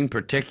one thing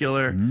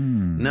particular.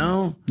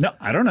 No,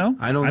 I don't know.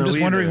 I'm just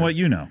wondering what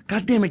you know.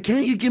 God damn it!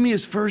 Can't you give me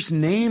his first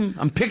name?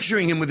 I'm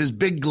picturing him with his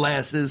big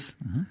glasses,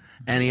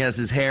 and he has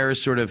his hair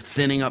sort of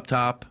thinning up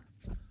top.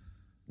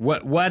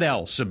 What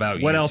else about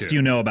U2? What else do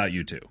you know about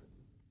U2?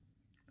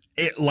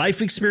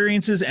 Life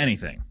experiences,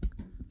 anything.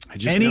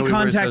 Any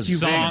contact you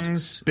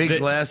songs, big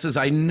glasses.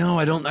 I know.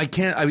 I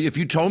can't. If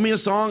you told me a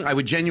song, I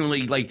would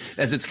genuinely like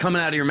as it's coming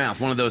out of your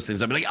mouth. One of those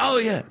things. I'd be like, oh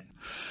yeah.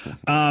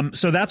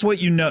 So that's what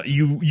you know.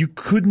 You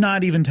could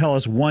not even tell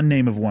us one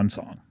name of one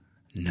song.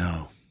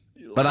 No.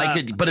 But I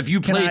could. But if you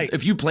played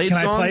can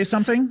songs, I play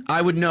something?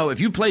 I would know if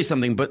you play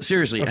something. But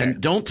seriously, and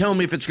don't tell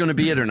me if it's going to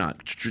be it or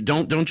not.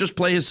 Don't just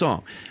play his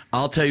song.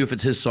 I'll tell you if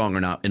it's his song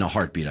or not in a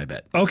heartbeat. I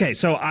bet. Okay,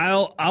 so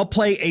I'll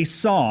play a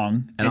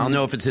song, and I'll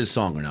know if it's his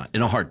song or not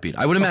in a heartbeat.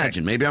 I would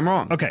imagine. Maybe I'm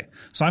wrong. Okay,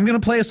 so I'm going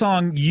to play a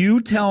song.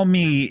 You tell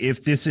me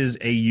if this is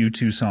a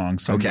U2 song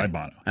sung by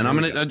Bono. And I'm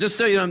going to just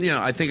tell you.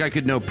 I think I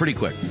could know pretty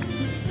quick.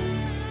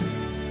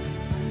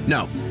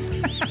 No.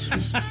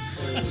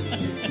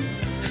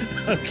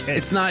 Okay.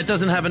 It's not. It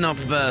doesn't have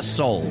enough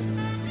soul.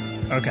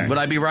 Okay. Would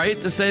I be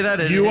right to say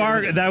that? You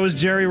are. That was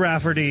Jerry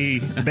Rafferty,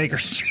 Baker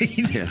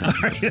Street. Yeah. All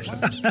right.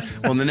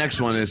 Well, the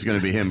next one is going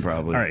to be him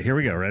probably. All right. Here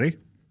we go. Ready?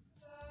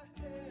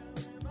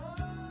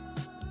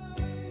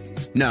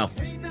 No.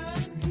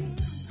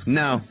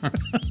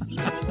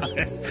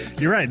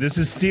 You're right. This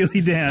is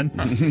Steely Dan,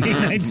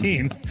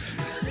 19.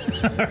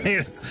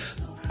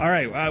 All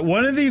right.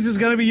 One of these is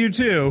going to be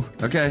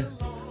U2. Okay.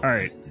 All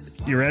right.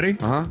 You ready?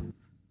 Uh huh.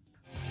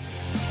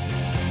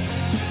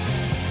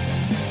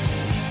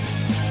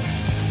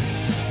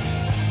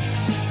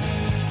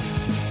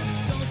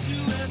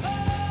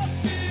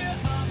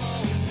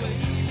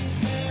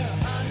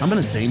 I'm going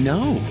to say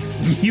no.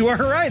 You are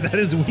right. That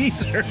is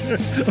Weezer.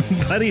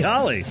 Buddy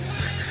Holly.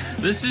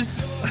 This is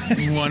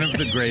one of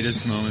the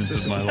greatest moments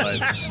of my life.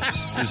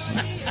 Just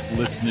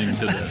listening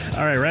to this.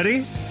 All right,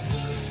 ready?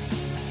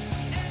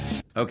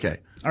 Okay.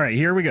 All right,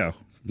 here we go.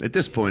 At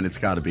this point, it's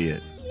got to be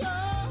it.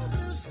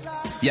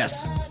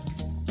 Yes.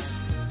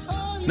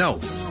 No.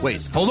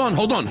 Wait. Hold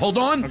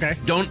on. Okay.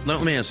 Don't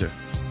let me answer.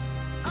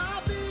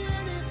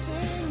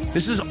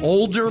 This is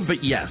older,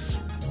 but yes.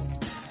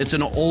 It's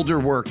an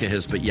older work of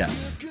his, but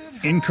yes.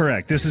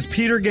 Incorrect. This is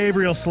Peter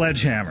Gabriel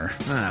Sledgehammer.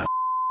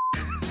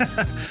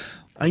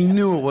 I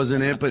knew it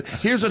wasn't it, but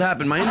here's what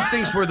happened. My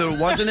instincts were that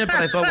it wasn't it, but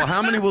I thought, well,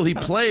 how many will he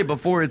play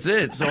before it's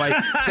it? So I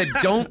said,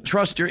 don't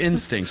trust your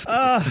instincts.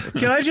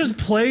 Can I just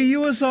play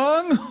you a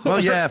song? Well,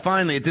 yeah,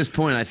 finally, at this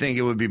point, I think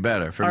it would be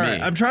better for me.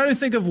 Right, I'm trying to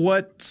think of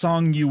what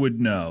song you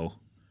would know.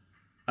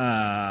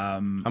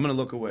 I'm going to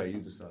look away. You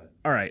decide.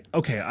 All right.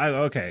 Okay.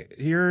 Okay.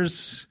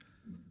 Here's...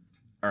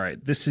 All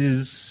right. This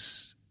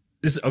is...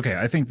 Okay,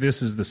 I think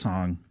this is the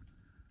song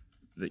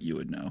that you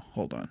would know.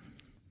 Hold on.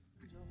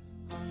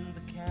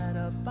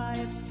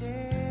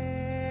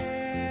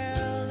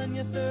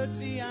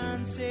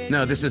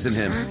 No, this isn't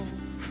him.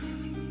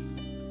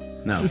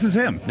 No. This is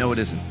him. No, it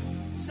isn't.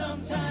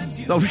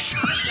 Oh, shut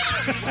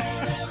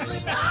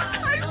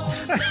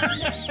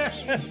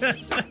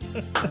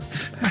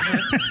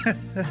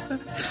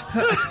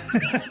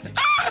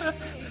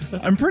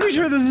I'm pretty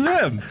sure this is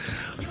him.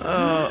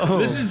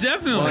 This is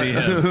definitely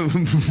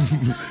him.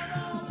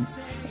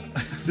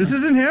 This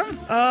isn't him?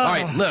 All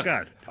right, look.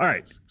 God. All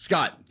right.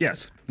 Scott.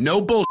 Yes. No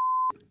bullshit.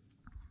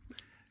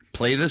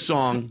 Play the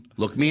song,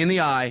 look me in the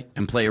eye,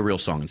 and play a real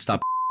song and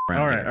stop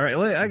around. All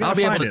right. I'll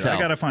be able to tell. I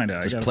gotta find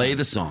it. Just play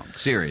the song.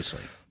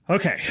 Seriously.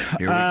 Okay.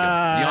 Here we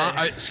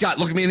go. Scott,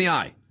 look me in the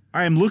eye.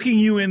 I am looking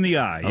you in the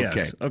eye. Okay.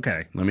 Yes.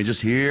 Okay. Let me just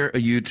hear a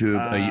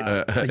YouTube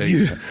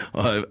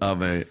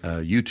of a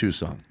U2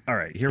 song. All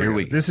right. Here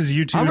we go. This is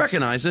U2's. I'll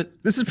recognize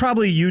it. This is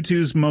probably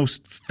U2's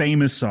most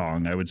famous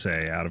song, I would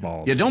say, out of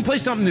all. Yeah, don't play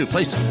something new.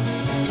 Play something.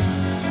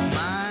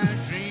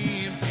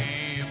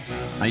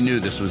 I knew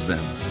this was them.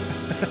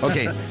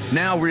 Okay,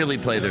 now really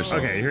play their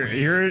song. Okay,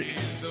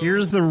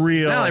 here's the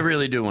real. Now I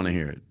really do want to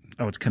hear it.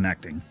 Oh, it's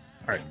connecting.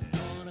 All right.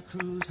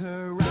 Cruise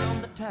her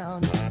around the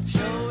town,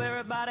 show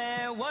everybody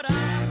what I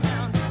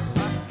found.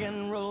 Rock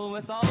and roll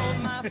with all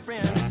my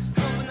friends,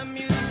 hoping the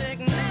music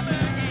never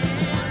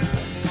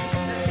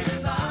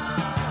ends.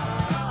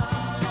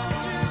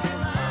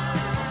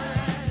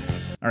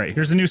 All right,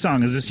 here's a new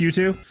song. Is this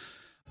U2?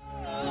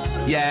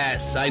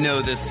 Yes, I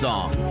know this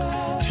song.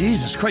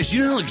 Jesus Christ,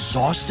 you know how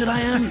exhausted I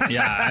am?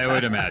 Yeah, I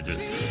would imagine.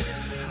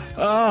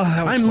 Oh,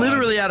 that was I'm fun.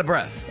 literally out of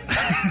breath.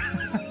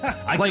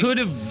 I could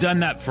have done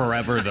that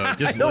forever, though.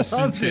 Just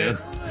listen to.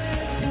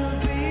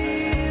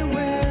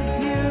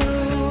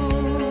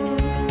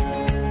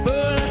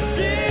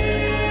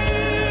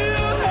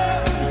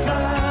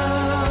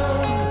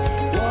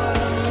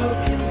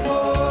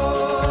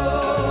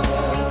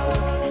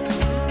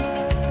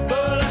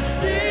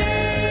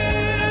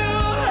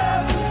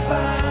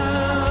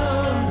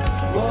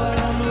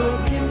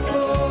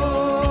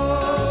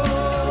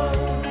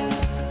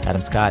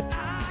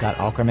 Scott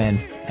Aukerman,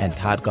 and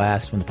Todd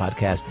Glass from the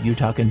podcast You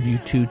Talking You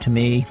Two to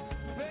Me.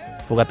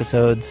 Full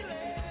episodes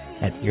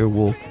at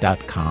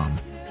earwolf.com.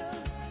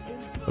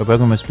 Our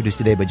program was produced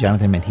today by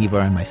Jonathan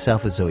Manhevar and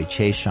myself with Zoe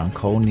Chase, Sean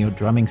Cole, Neil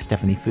Drumming,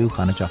 Stephanie Fu,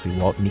 Connor Joffrey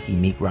Walt, Nikki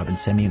Meek, Robin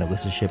Semi, and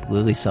Alyssa Ship,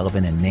 Lily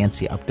Sullivan, and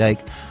Nancy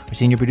Updike. Our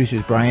senior producer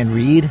is Brian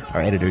Reed.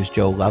 Our editor is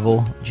Joe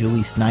Lovell.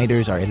 Julie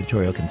Snyders, our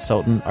editorial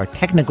consultant. Our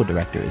technical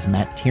director is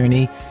Matt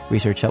Tierney.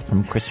 Research help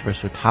from Christopher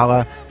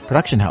Sotala.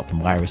 Production help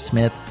from Lyra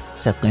Smith.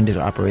 Seth Lind is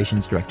our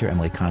operations director.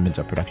 Emily Condon's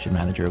our production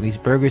manager. Elise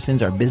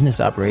Bergerson's our business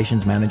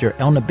operations manager.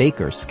 Elna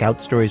Baker,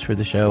 scout stories for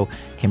the show.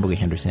 Kimberly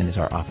Henderson is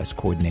our office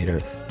coordinator.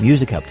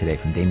 Music help today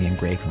from Damian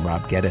Gray, from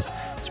Rob Geddes.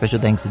 Special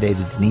thanks today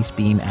to Denise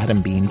Beam,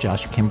 Adam Beam,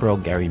 Josh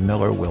Kimbrell, Gary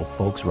Miller, Will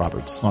Folks,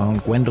 Robert Sloan,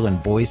 Gwendolyn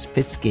Boyce,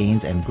 Fitz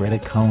Gaines, and Greta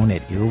Cohn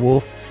at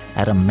Earwolf.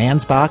 Adam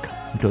Mansbach,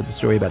 who told the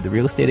story about the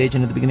real estate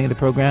agent at the beginning of the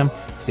program,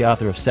 is the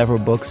author of several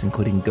books,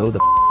 including Go the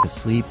to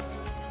Sleep.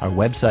 Our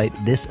website,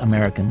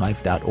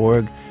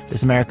 thisamericanlife.org.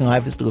 This American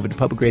Life is delivered to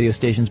public radio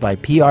stations by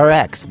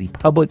PRX, the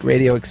Public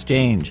Radio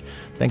Exchange.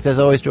 Thanks, as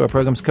always, to our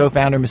program's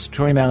co-founder, Mr.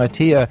 Troy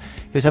Malatia.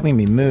 He was helping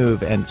me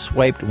move and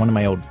swiped one of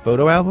my old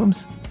photo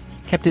albums.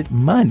 Kept it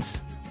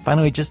months.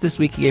 Finally, just this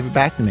week, he gave it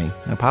back to me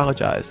and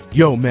apologized.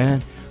 Yo,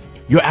 man,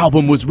 your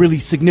album was really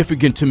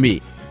significant to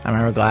me. I'm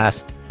Ira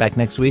Glass. Back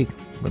next week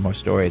with more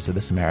stories of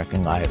This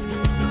American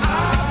Life.